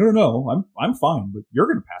out? I'm like, no, I'm fine, but you're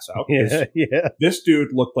going to pass out. Yeah. This dude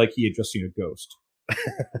looked like he had just seen a ghost.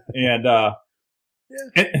 And,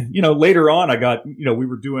 later on I got, I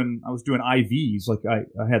was doing IVs. Like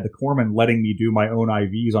I had the corpsman letting me do my own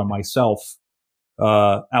IVs on myself,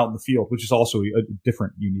 out in the field, which is also a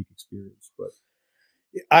different, unique experience, but.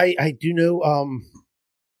 I do know,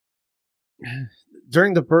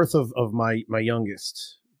 during the birth of my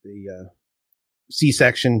youngest, the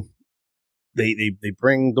C-section, they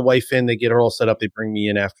bring the wife in, they get her all set up. They bring me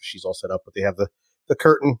in after she's all set up, but they have the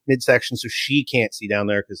curtain midsection so she can't see down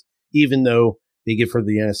there, because even though they give her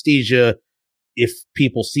the anesthesia, if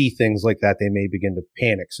people see things like that, they may begin to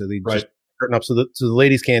panic. So they just curtain up so the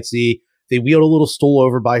ladies can't see. They wheeled a little stool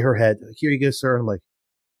over by her head. Like, here you go, sir. And I'm like,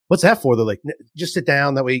 what's that for? They're like, just sit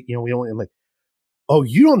down. That way, we don't. I'm like, oh,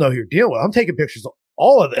 you don't know who you're dealing with. I'm taking pictures of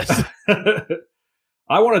all of this.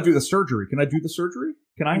 I want to do the surgery. Can I do the surgery?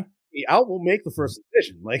 Can I? I will make the first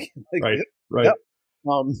decision. Like Right. Yep.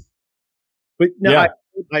 But no,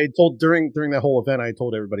 I told during that whole event, I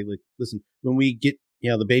told everybody, like, listen, when we get,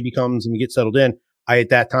 the baby comes and we get settled in, at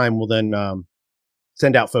that time will then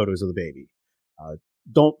send out photos of the baby.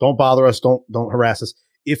 Don't bother us. Don't harass us.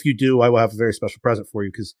 If you do, I will have a very special present for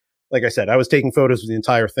you. Because, like I said, I was taking photos of the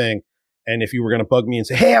entire thing. And if you were going to bug me and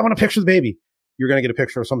say, hey, I want a picture of the baby, you're going to get a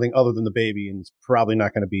picture of something other than the baby. And it's probably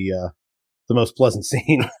not going to be the most pleasant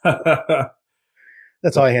scene.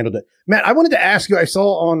 That's how I handled it. Matt, I wanted to ask you, I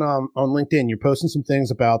saw on LinkedIn, you're posting some things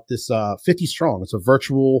about this 50 Strong. It's a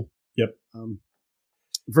virtual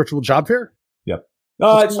virtual job fair. Yep.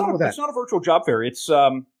 It's not a virtual job fair. It's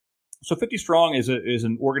so 50 Strong is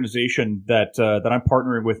an organization that I'm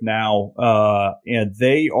partnering with now, and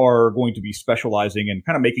they are going to be specializing in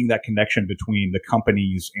kind of making that connection between the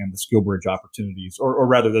companies and the SkillBridge opportunities, or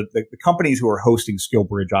rather the companies who are hosting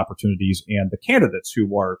SkillBridge opportunities and the candidates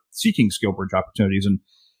who are seeking SkillBridge opportunities. And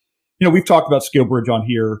we've talked about SkillBridge on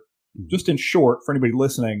here. Just in short, for anybody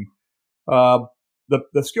listening, the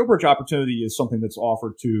SkillBridge opportunity is something that's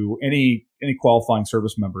offered to any qualifying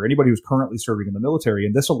service member, anybody who's currently serving in the military,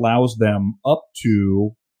 and this allows them up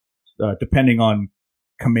to, depending on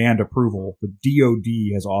command approval, the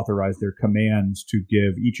DoD has authorized their commands to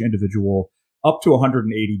give each individual up to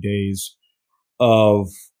 180 days of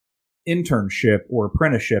internship or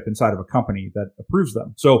apprenticeship inside of a company that approves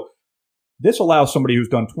them. So this allows somebody who's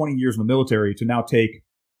done 20 years in the military to now take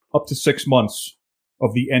up to 6 months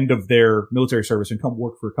of the end of their military service and come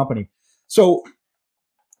work for a company. So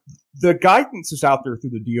the guidance is out there through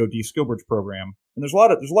the DoD SkillBridge program, and there's a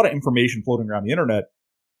lot of information floating around the internet.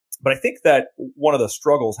 But I think that one of the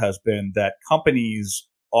struggles has been that companies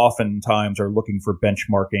oftentimes are looking for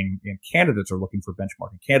benchmarking, and candidates are looking for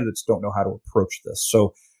benchmarking. Candidates don't know how to approach this.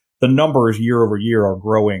 So the numbers year over year are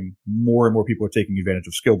growing. More and more people are taking advantage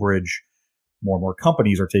of SkillBridge. More and more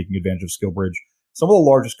companies are taking advantage of SkillBridge. Some of the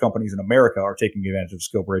largest companies in America are taking advantage of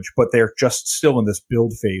SkillBridge, but they're just still in this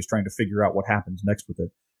build phase, trying to figure out what happens next with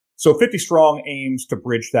it. So 50 Strong aims to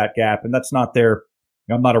bridge that gap, and that's not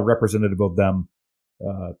I'm not a representative of them.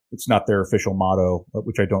 It's not their official motto,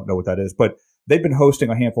 which I don't know what that is, but they've been hosting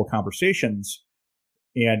a handful of conversations,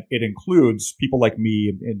 and it includes people like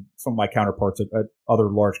me and some of my counterparts at other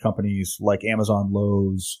large companies like Amazon,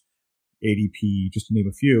 Lowe's, ADP, just to name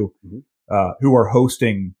a few, who are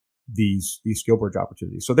hosting these SkillBridge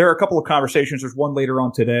opportunities. So there are a couple of conversations. There's one later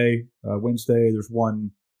on today, Wednesday. There's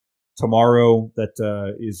one tomorrow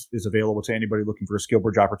that is available to anybody looking for a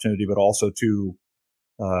SkillBridge opportunity, but also to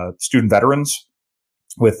student veterans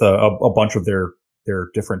with a bunch of their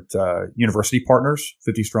different university partners,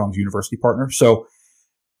 50 Strong's university partners. So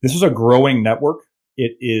this is a growing network.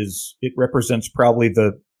 It represents probably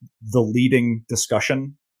the leading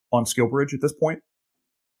discussion on SkillBridge at this point.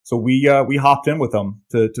 So we hopped in with them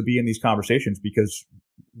to be in these conversations because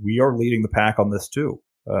we are leading the pack on this too.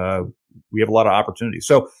 We have a lot of opportunities.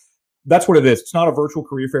 So that's what it is. It's not a virtual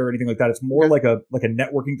career fair or anything like that. It's more like a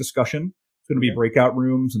networking discussion. It's going to be breakout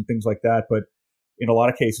rooms and things like that. But in a lot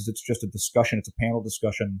of cases, it's just a discussion. It's a panel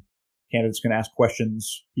discussion. Candidates can ask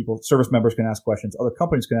questions. Service members can ask questions. Other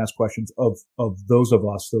companies can ask questions of those of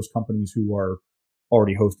us, those companies who are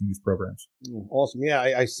already hosting these programs. Awesome. Yeah,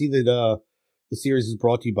 I see that the series is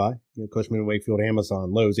brought to you by Cushman & Wakefield,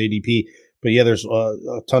 Amazon, Lowe's, ADP. But yeah, there's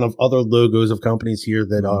a ton of other logos of companies here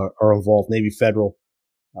that are involved. Navy Federal,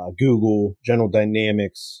 Google, General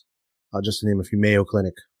Dynamics, just to name a few, Mayo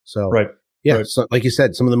Clinic. So right. Yeah, right. So, like you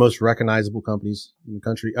said, some of the most recognizable companies in the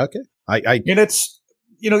country. Okay, and it's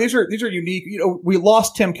these are unique. We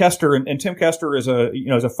lost Tim Koester, and Tim Koester is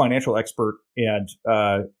a financial expert, and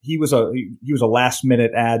he was a last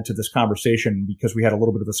minute add to this conversation because we had a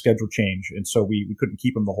little bit of a schedule change, and so we couldn't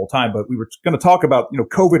keep him the whole time. But we were going to talk about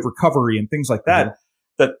COVID recovery and things like that.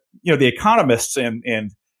 That the economists and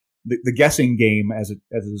the guessing game, as it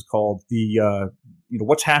is called,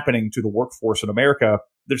 what's happening to the workforce in America.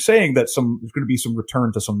 They're saying that there's going to be some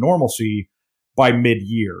return to some normalcy by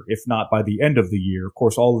mid-year, if not by the end of the year. Of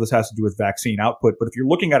course, all of this has to do with vaccine output. But if you're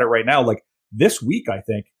looking at it right now, like this week, I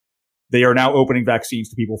think they are now opening vaccines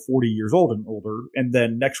to people 40 years old and older. And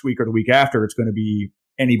then next week or the week after, it's going to be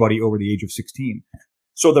anybody over the age of 16.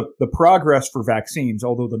 So the progress for vaccines,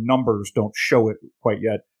 although the numbers don't show it quite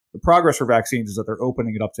yet, the progress for vaccines is that they're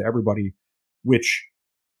opening it up to everybody, which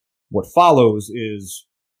what follows is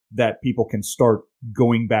that people can start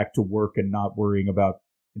going back to work and not worrying about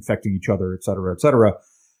infecting each other, et cetera, et cetera.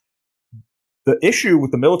 The issue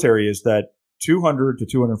with the military is that 200 to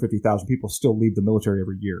 250,000 people still leave the military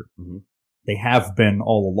every year. They have been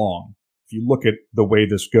all along. If you look at the way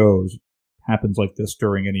this goes, happens like this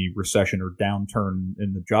during any recession or downturn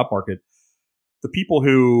in the job market, the people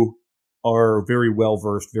who are very well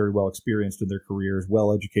versed, very well experienced in their careers,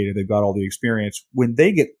 well educated, they've got all the experience. When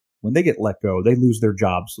they get let go, they lose their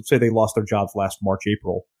jobs. Let's say they lost their jobs last March,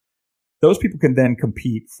 April. Those people can then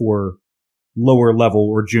compete for lower level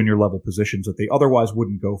or junior level positions that they otherwise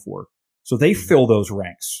wouldn't go for. So they fill those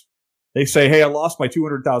ranks. They say, hey, I lost my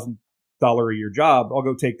 $200,000 a year job. I'll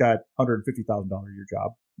go take that $150,000 a year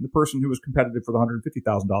job. And the person who was competitive for the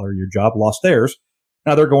 $150,000 a year job lost theirs.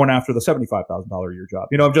 Now they're going after the $75,000 a year job.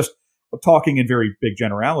 I'm talking in very big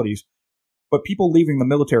generalities, but people leaving the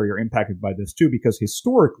military are impacted by this too, because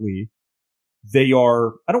historically they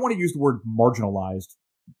are, I don't want to use the word marginalized.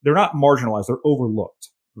 They're not marginalized. They're overlooked.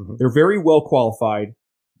 Mm-hmm. They're very well qualified.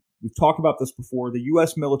 We've talked about this before. The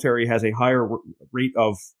U.S. military has a higher rate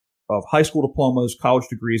of high school diplomas, college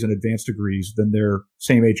degrees, and advanced degrees than their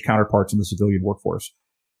same age counterparts in the civilian workforce.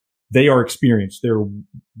 They are experienced. They're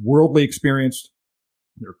worldly experienced.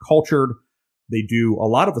 They're cultured. They do a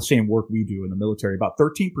lot of the same work we do in the military. About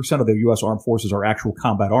 13% of the U.S. armed forces are actual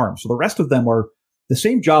combat arms. So the rest of them are the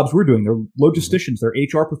same jobs we're doing. They're logisticians. They're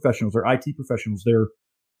HR professionals. They're IT professionals. They're,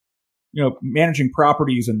 managing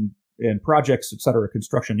properties and projects, et cetera,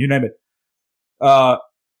 construction, you name it. But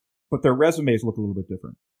their resumes look a little bit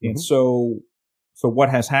different. Mm-hmm. And so what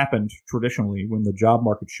has happened traditionally when the job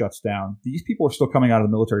market shuts down, these people are still coming out of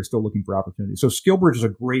the military, still looking for opportunities. So SkillBridge is a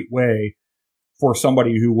great way for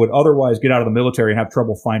somebody who would otherwise get out of the military and have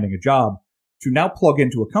trouble finding a job to now plug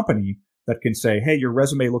into a company that can say, hey, your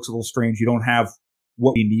resume looks a little strange. You don't have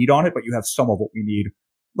what we need on it, but you have some of what we need.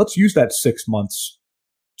 Let's use that 6 months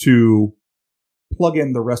to plug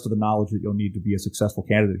in the rest of the knowledge that you'll need to be a successful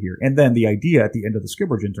candidate here. And then the idea at the end of the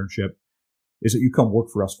SkillBridge internship is that you come work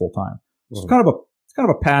for us full time. Mm-hmm. So it's kind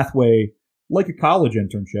of a pathway, like a college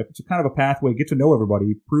internship. It's a kind of a pathway, get to know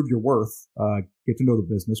everybody, prove your worth, get to know the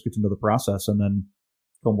business, get to know the process, and then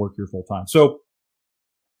come work here full time. So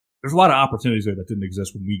there's a lot of opportunities there that didn't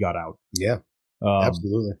exist when we got out. Yeah,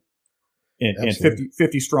 absolutely. And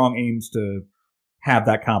 50 Strong aims to have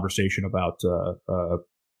that conversation about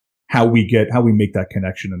how we make that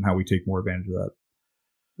connection and how we take more advantage of that.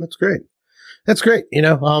 That's great.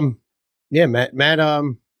 Yeah, Matt,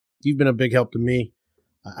 you've been a big help to me.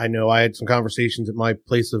 I know I had some conversations at my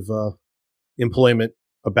place of employment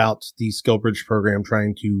about the SkillBridge program,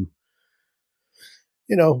 trying to,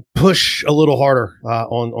 push a little harder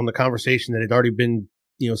on the conversation that had already been,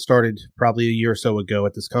 started probably a year or so ago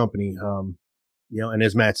at this company. And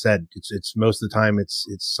as Matt said, it's most of the time it's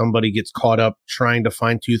somebody gets caught up trying to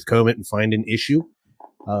fine tooth comb it and find an issue.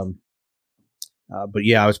 But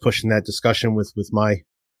yeah, I was pushing that discussion with my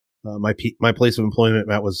place of employment.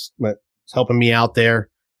 Matt was helping me out there,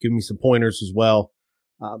 giving me some pointers as well.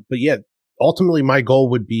 But yeah, ultimately my goal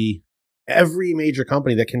would be every major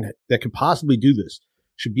company that could possibly do this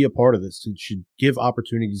should be a part of this. It should give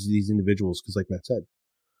opportunities to these individuals. Cause like Matt said,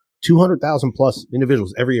 200,000 plus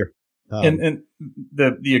individuals every year. And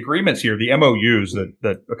the agreements here, the MOUs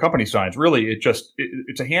that a company signs, really,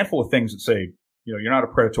 it's a handful of things that say, you're not a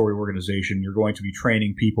predatory organization. You're going to be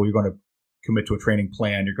training people. You're going to commit to a training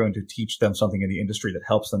plan. You're going to teach them something in the industry that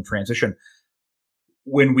helps them transition.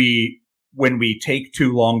 When we take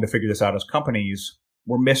too long to figure this out as companies,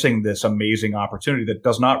 we're missing this amazing opportunity that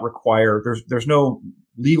does not require, there's no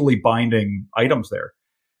legally binding items there.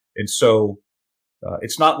 And so,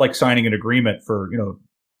 it's not like signing an agreement for,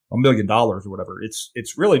 $1 million or whatever.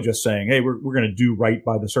 It's really just saying, hey, we're going to do right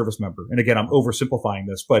by the service member. And again, I'm oversimplifying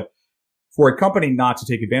this, but for a company not to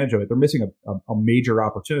take advantage of it, they're missing a major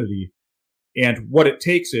opportunity. And what it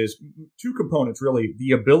takes is two components, really: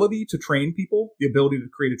 the ability to train people, the ability to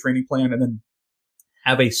create a training plan, and then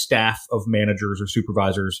have a staff of managers or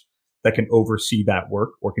supervisors that can oversee that work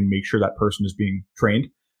or can make sure that person is being trained.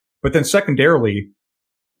 But then secondarily,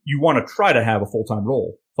 you want to try to have a full-time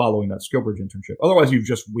role following that SkillBridge internship. Otherwise, you've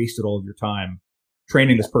just wasted all of your time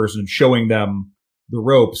training this person and showing them the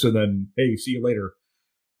ropes and then, hey, see you later.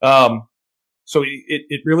 So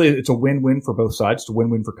it really, it's a win-win for both sides. It's a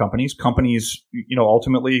win-win for companies. Companies,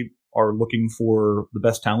 ultimately are looking for the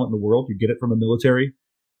best talent in the world. You get it from the military.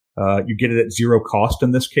 You get it at zero cost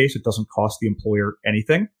in this case. It doesn't cost the employer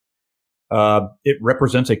anything. It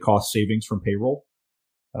represents a cost savings from payroll.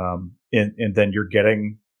 And then you're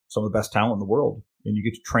getting some of the best talent in the world, and you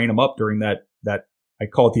get to train them up during that I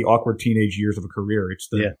call it the awkward teenage years of a career. It's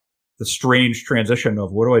the strange transition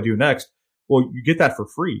of what do I do next? Well, you get that for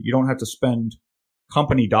free. You don't have to spend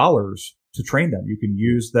company dollars to train them. You can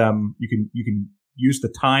use them. You can use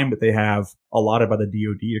the time that they have allotted by the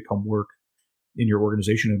DoD to come work in your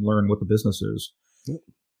organization and learn what the business is. Yep.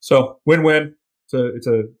 So win-win. It's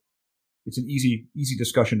a it's an easy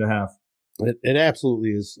discussion to have. It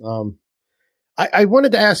absolutely is. I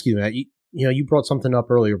wanted to ask you, Matt. You brought something up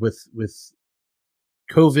earlier with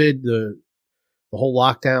COVID, the whole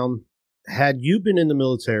lockdown. Had you been in the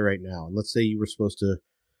military right now, and let's say you were supposed to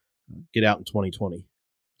get out in 2020,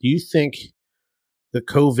 do you think the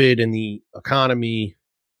COVID and the economy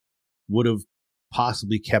would have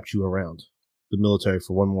possibly kept you around the military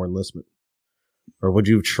for one more enlistment? Or would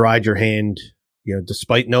you have tried your hand,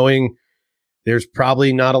 despite knowing there's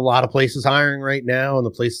probably not a lot of places hiring right now, and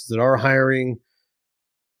the places that are hiring,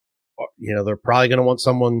 they're probably going to want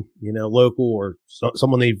someone, local or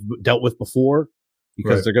someone they've dealt with before,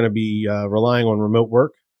 because Right. they're going to be relying on remote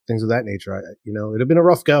work, things of that nature. It'd have been a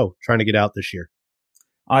rough go trying to get out this year.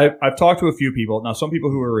 I've talked to a few people. Now, some people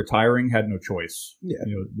who are retiring had no choice. Yeah.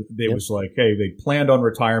 They was like, hey, they planned on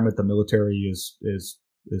retirement. The military is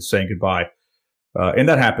saying goodbye. And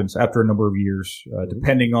that happens after a number of years,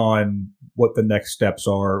 depending on what the next steps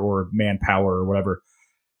are or manpower or whatever.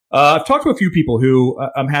 I've talked to a few people who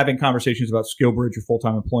I'm having conversations about skill bridge or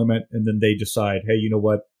full-time employment, and then they decide, hey, you know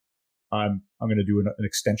what? I'm going to do an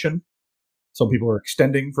extension. Some people are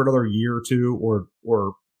extending for another year or two,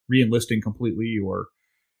 or re-enlisting completely, or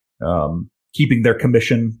keeping their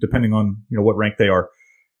commission, depending on what rank they are.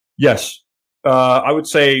 Yes, I would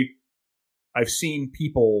say I've seen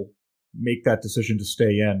people make that decision to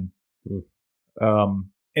stay in.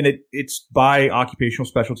 And it's by occupational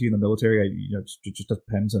specialty in the military. It just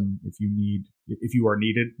depends on if you are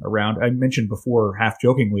needed around. I mentioned before, half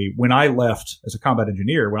jokingly, when I left as a combat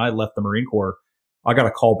engineer, when I left the Marine Corps, I got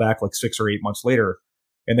a call back like 6 or 8 months later,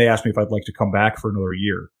 and they asked me if I'd like to come back for another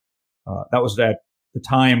year. That was at the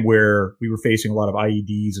time where we were facing a lot of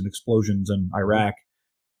IEDs and explosions in Iraq,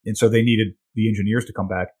 and so they needed the engineers to come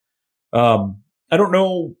back. I don't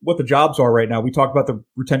know what the jobs are right now. We talked about the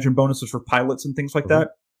retention bonuses for pilots and things like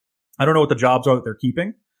that. I don't know what the jobs are that they're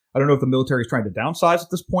keeping. I don't know if the military is trying to downsize at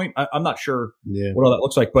this point. I'm not sure what all that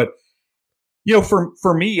looks like. But,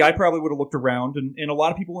 for me, I probably would have looked around. And a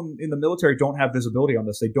lot of people in the military don't have visibility on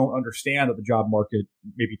this. They don't understand that the job market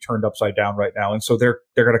may be turned upside down right now. And so they're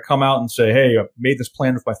going to come out and say, hey, I made this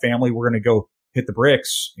plan with my family. We're going to go hit the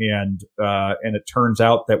bricks. And it turns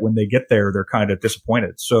out that when they get there, they're kind of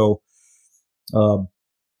disappointed. So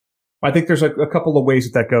I think there's a couple of ways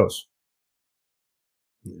that goes.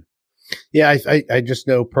 Yeah, I just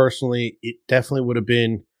know personally, it definitely would have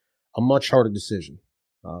been a much harder decision.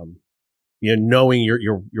 Knowing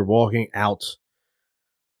you're walking out,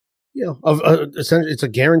 essentially it's a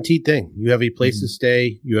guaranteed thing. You have a place to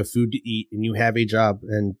stay, you have food to eat, and you have a job.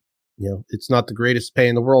 And it's not the greatest pay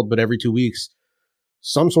in the world, but every 2 weeks,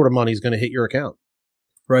 some sort of money is going to hit your account.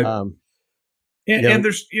 Right. And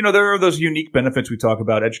there's, there are those unique benefits we talk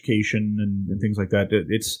about, education and things like that.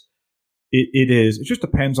 It just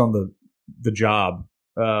depends on the job.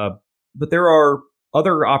 But there are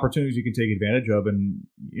other opportunities you can take advantage of. And,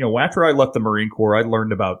 after I left the Marine Corps, I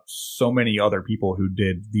learned about so many other people who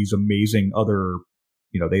did these amazing other,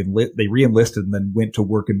 they re-enlisted and then went to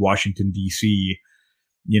work in Washington, D.C.,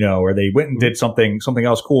 or they went and did something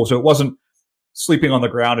else cool. So it wasn't sleeping on the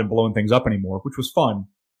ground and blowing things up anymore, which was fun.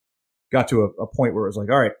 Got to a point where it was like,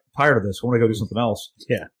 all right, I'm tired of this. I want to go do something else.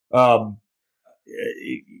 Yeah.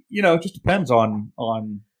 It just depends on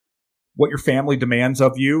what your family demands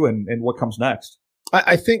of you and what comes next.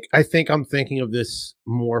 I think I'm thinking of this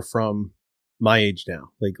more from my age now.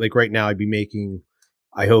 Like right now, I'd be making,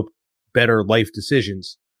 I hope, better life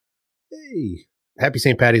decisions. Hey, happy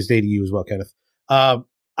St. Patty's Day to you as well, Kenneth.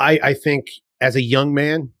 I think as a young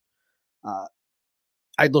man,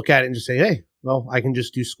 I'd look at it and just say, hey, well, I can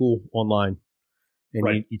just do school online. And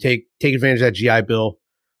right. you take advantage of that GI Bill,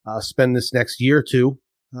 spend this next year or two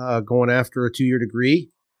going after a 2-year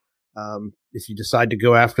degree. If you decide to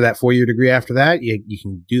go after that 4-year degree after that, you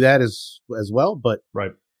can do that as well. But,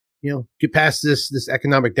 right. Get past this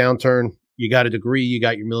economic downturn. You got a degree, you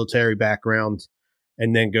got your military background,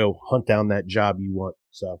 and then go hunt down that job you want.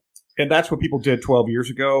 So. And that's what people did 12 years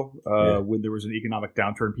ago when there was an economic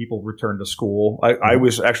downturn. People returned to school. I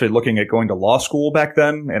was actually looking at going to law school back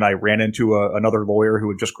then, and I ran into another lawyer who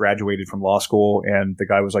had just graduated from law school, and the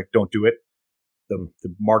guy was like, don't do it.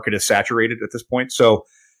 The market is saturated at this point. So,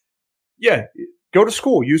 yeah, go to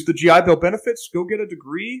school. Use the GI Bill benefits. Go get a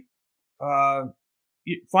degree.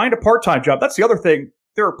 Find a part-time job. That's the other thing.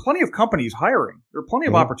 There are plenty of companies hiring. There are plenty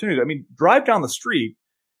of opportunities. I mean, drive down the street.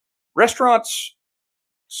 Restaurants,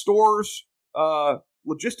 stores,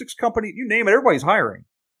 logistics company, you name it, everybody's hiring.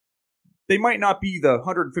 They might not be the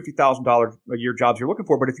 $150,000 a year jobs you're looking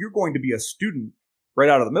for, but if you're going to be a student right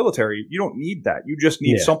out of the military, you don't need that. You just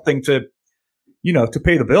need something to to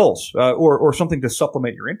pay the bills, or something to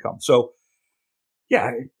supplement your income. So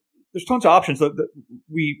yeah, there's tons of options that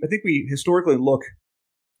I think we historically look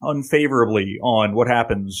unfavorably on what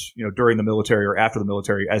happens, during the military or after the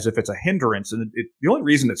military, as if it's a hindrance. And the only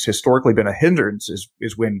reason it's historically been a hindrance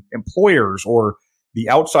is when employers or the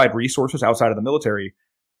outside resources outside of the military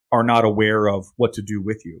are not aware of what to do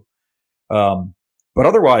with you. But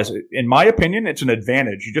otherwise, in my opinion, it's an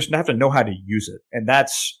advantage. You just have to know how to use it. And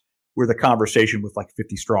that's where the conversation with like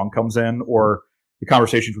 50 Strong comes in, or the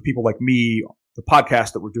conversations with people like me, the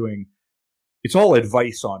podcast that we're doing. It's all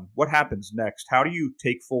advice on what happens next. How do you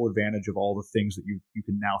take full advantage of all the things that you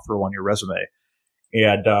can now throw on your resume?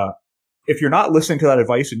 And if you're not listening to that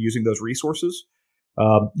advice and using those resources,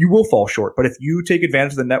 you will fall short. But if you take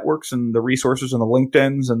advantage of the networks and the resources and the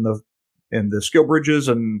LinkedIns and the skill bridges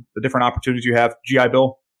and the different opportunities you have, GI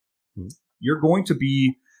Bill, you're going to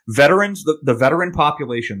be veterans, the veteran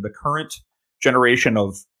population, the current generation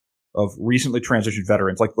of recently transitioned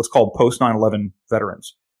veterans, like let's call them post 9/11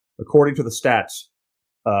 veterans, according to the stats,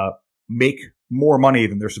 make more money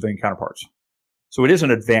than their civilian counterparts. So it is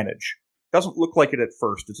an advantage. Doesn't look like it at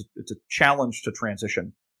first. It's a challenge to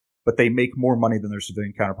transition, but they make more money than their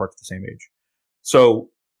civilian counterparts at the same age. So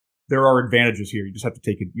there are advantages here. You just have to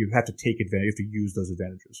take it. You have to take advantage. You have to use those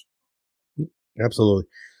advantages. Absolutely.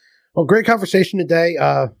 Well, great conversation today.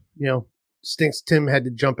 Stinks Tim had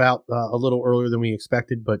to jump out a little earlier than we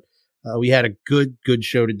expected, but we had a good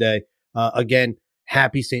show today. Again,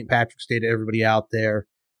 happy St. Patrick's Day to everybody out there.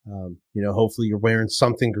 Hopefully you're wearing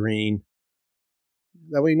something green.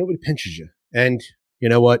 That way nobody pinches you. And you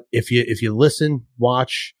know what? If you listen,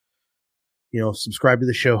 watch, subscribe to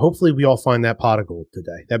the show, hopefully we all find that pot of gold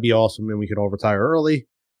today. That'd be awesome. And we could all retire early.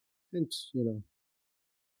 And,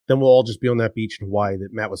 then we'll all just be on that beach in Hawaii that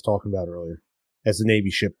Matt was talking about earlier as the Navy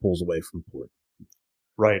ship pulls away from port.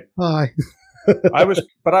 Right. Bye. I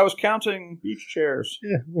was counting beach chairs.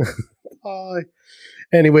 Yeah. Bye.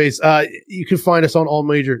 Anyways, you can find us on all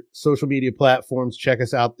major social media platforms. Check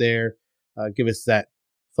us out there. Give us that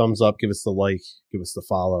thumbs up. Give us the like. Give us the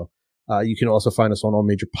follow. You can also find us on all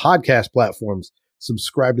major podcast platforms.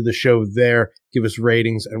 Subscribe to the show there. Give us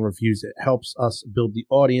ratings and reviews. It helps us build the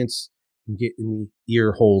audience and get in the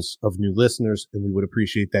ear holes of new listeners, and we would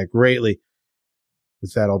appreciate that greatly.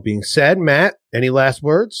 With that all being said, Matt, any last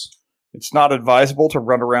words? It's not advisable to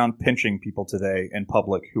run around pinching people today in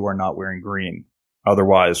public who are not wearing green.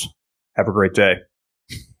 Otherwise, have a great day.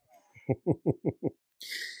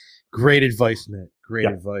 Great advice, Matt. Great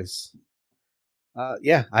advice.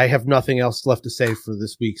 I have nothing else left to say for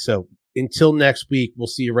this week. So until next week, we'll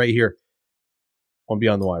see you right here on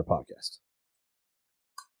Beyond the Wire podcast.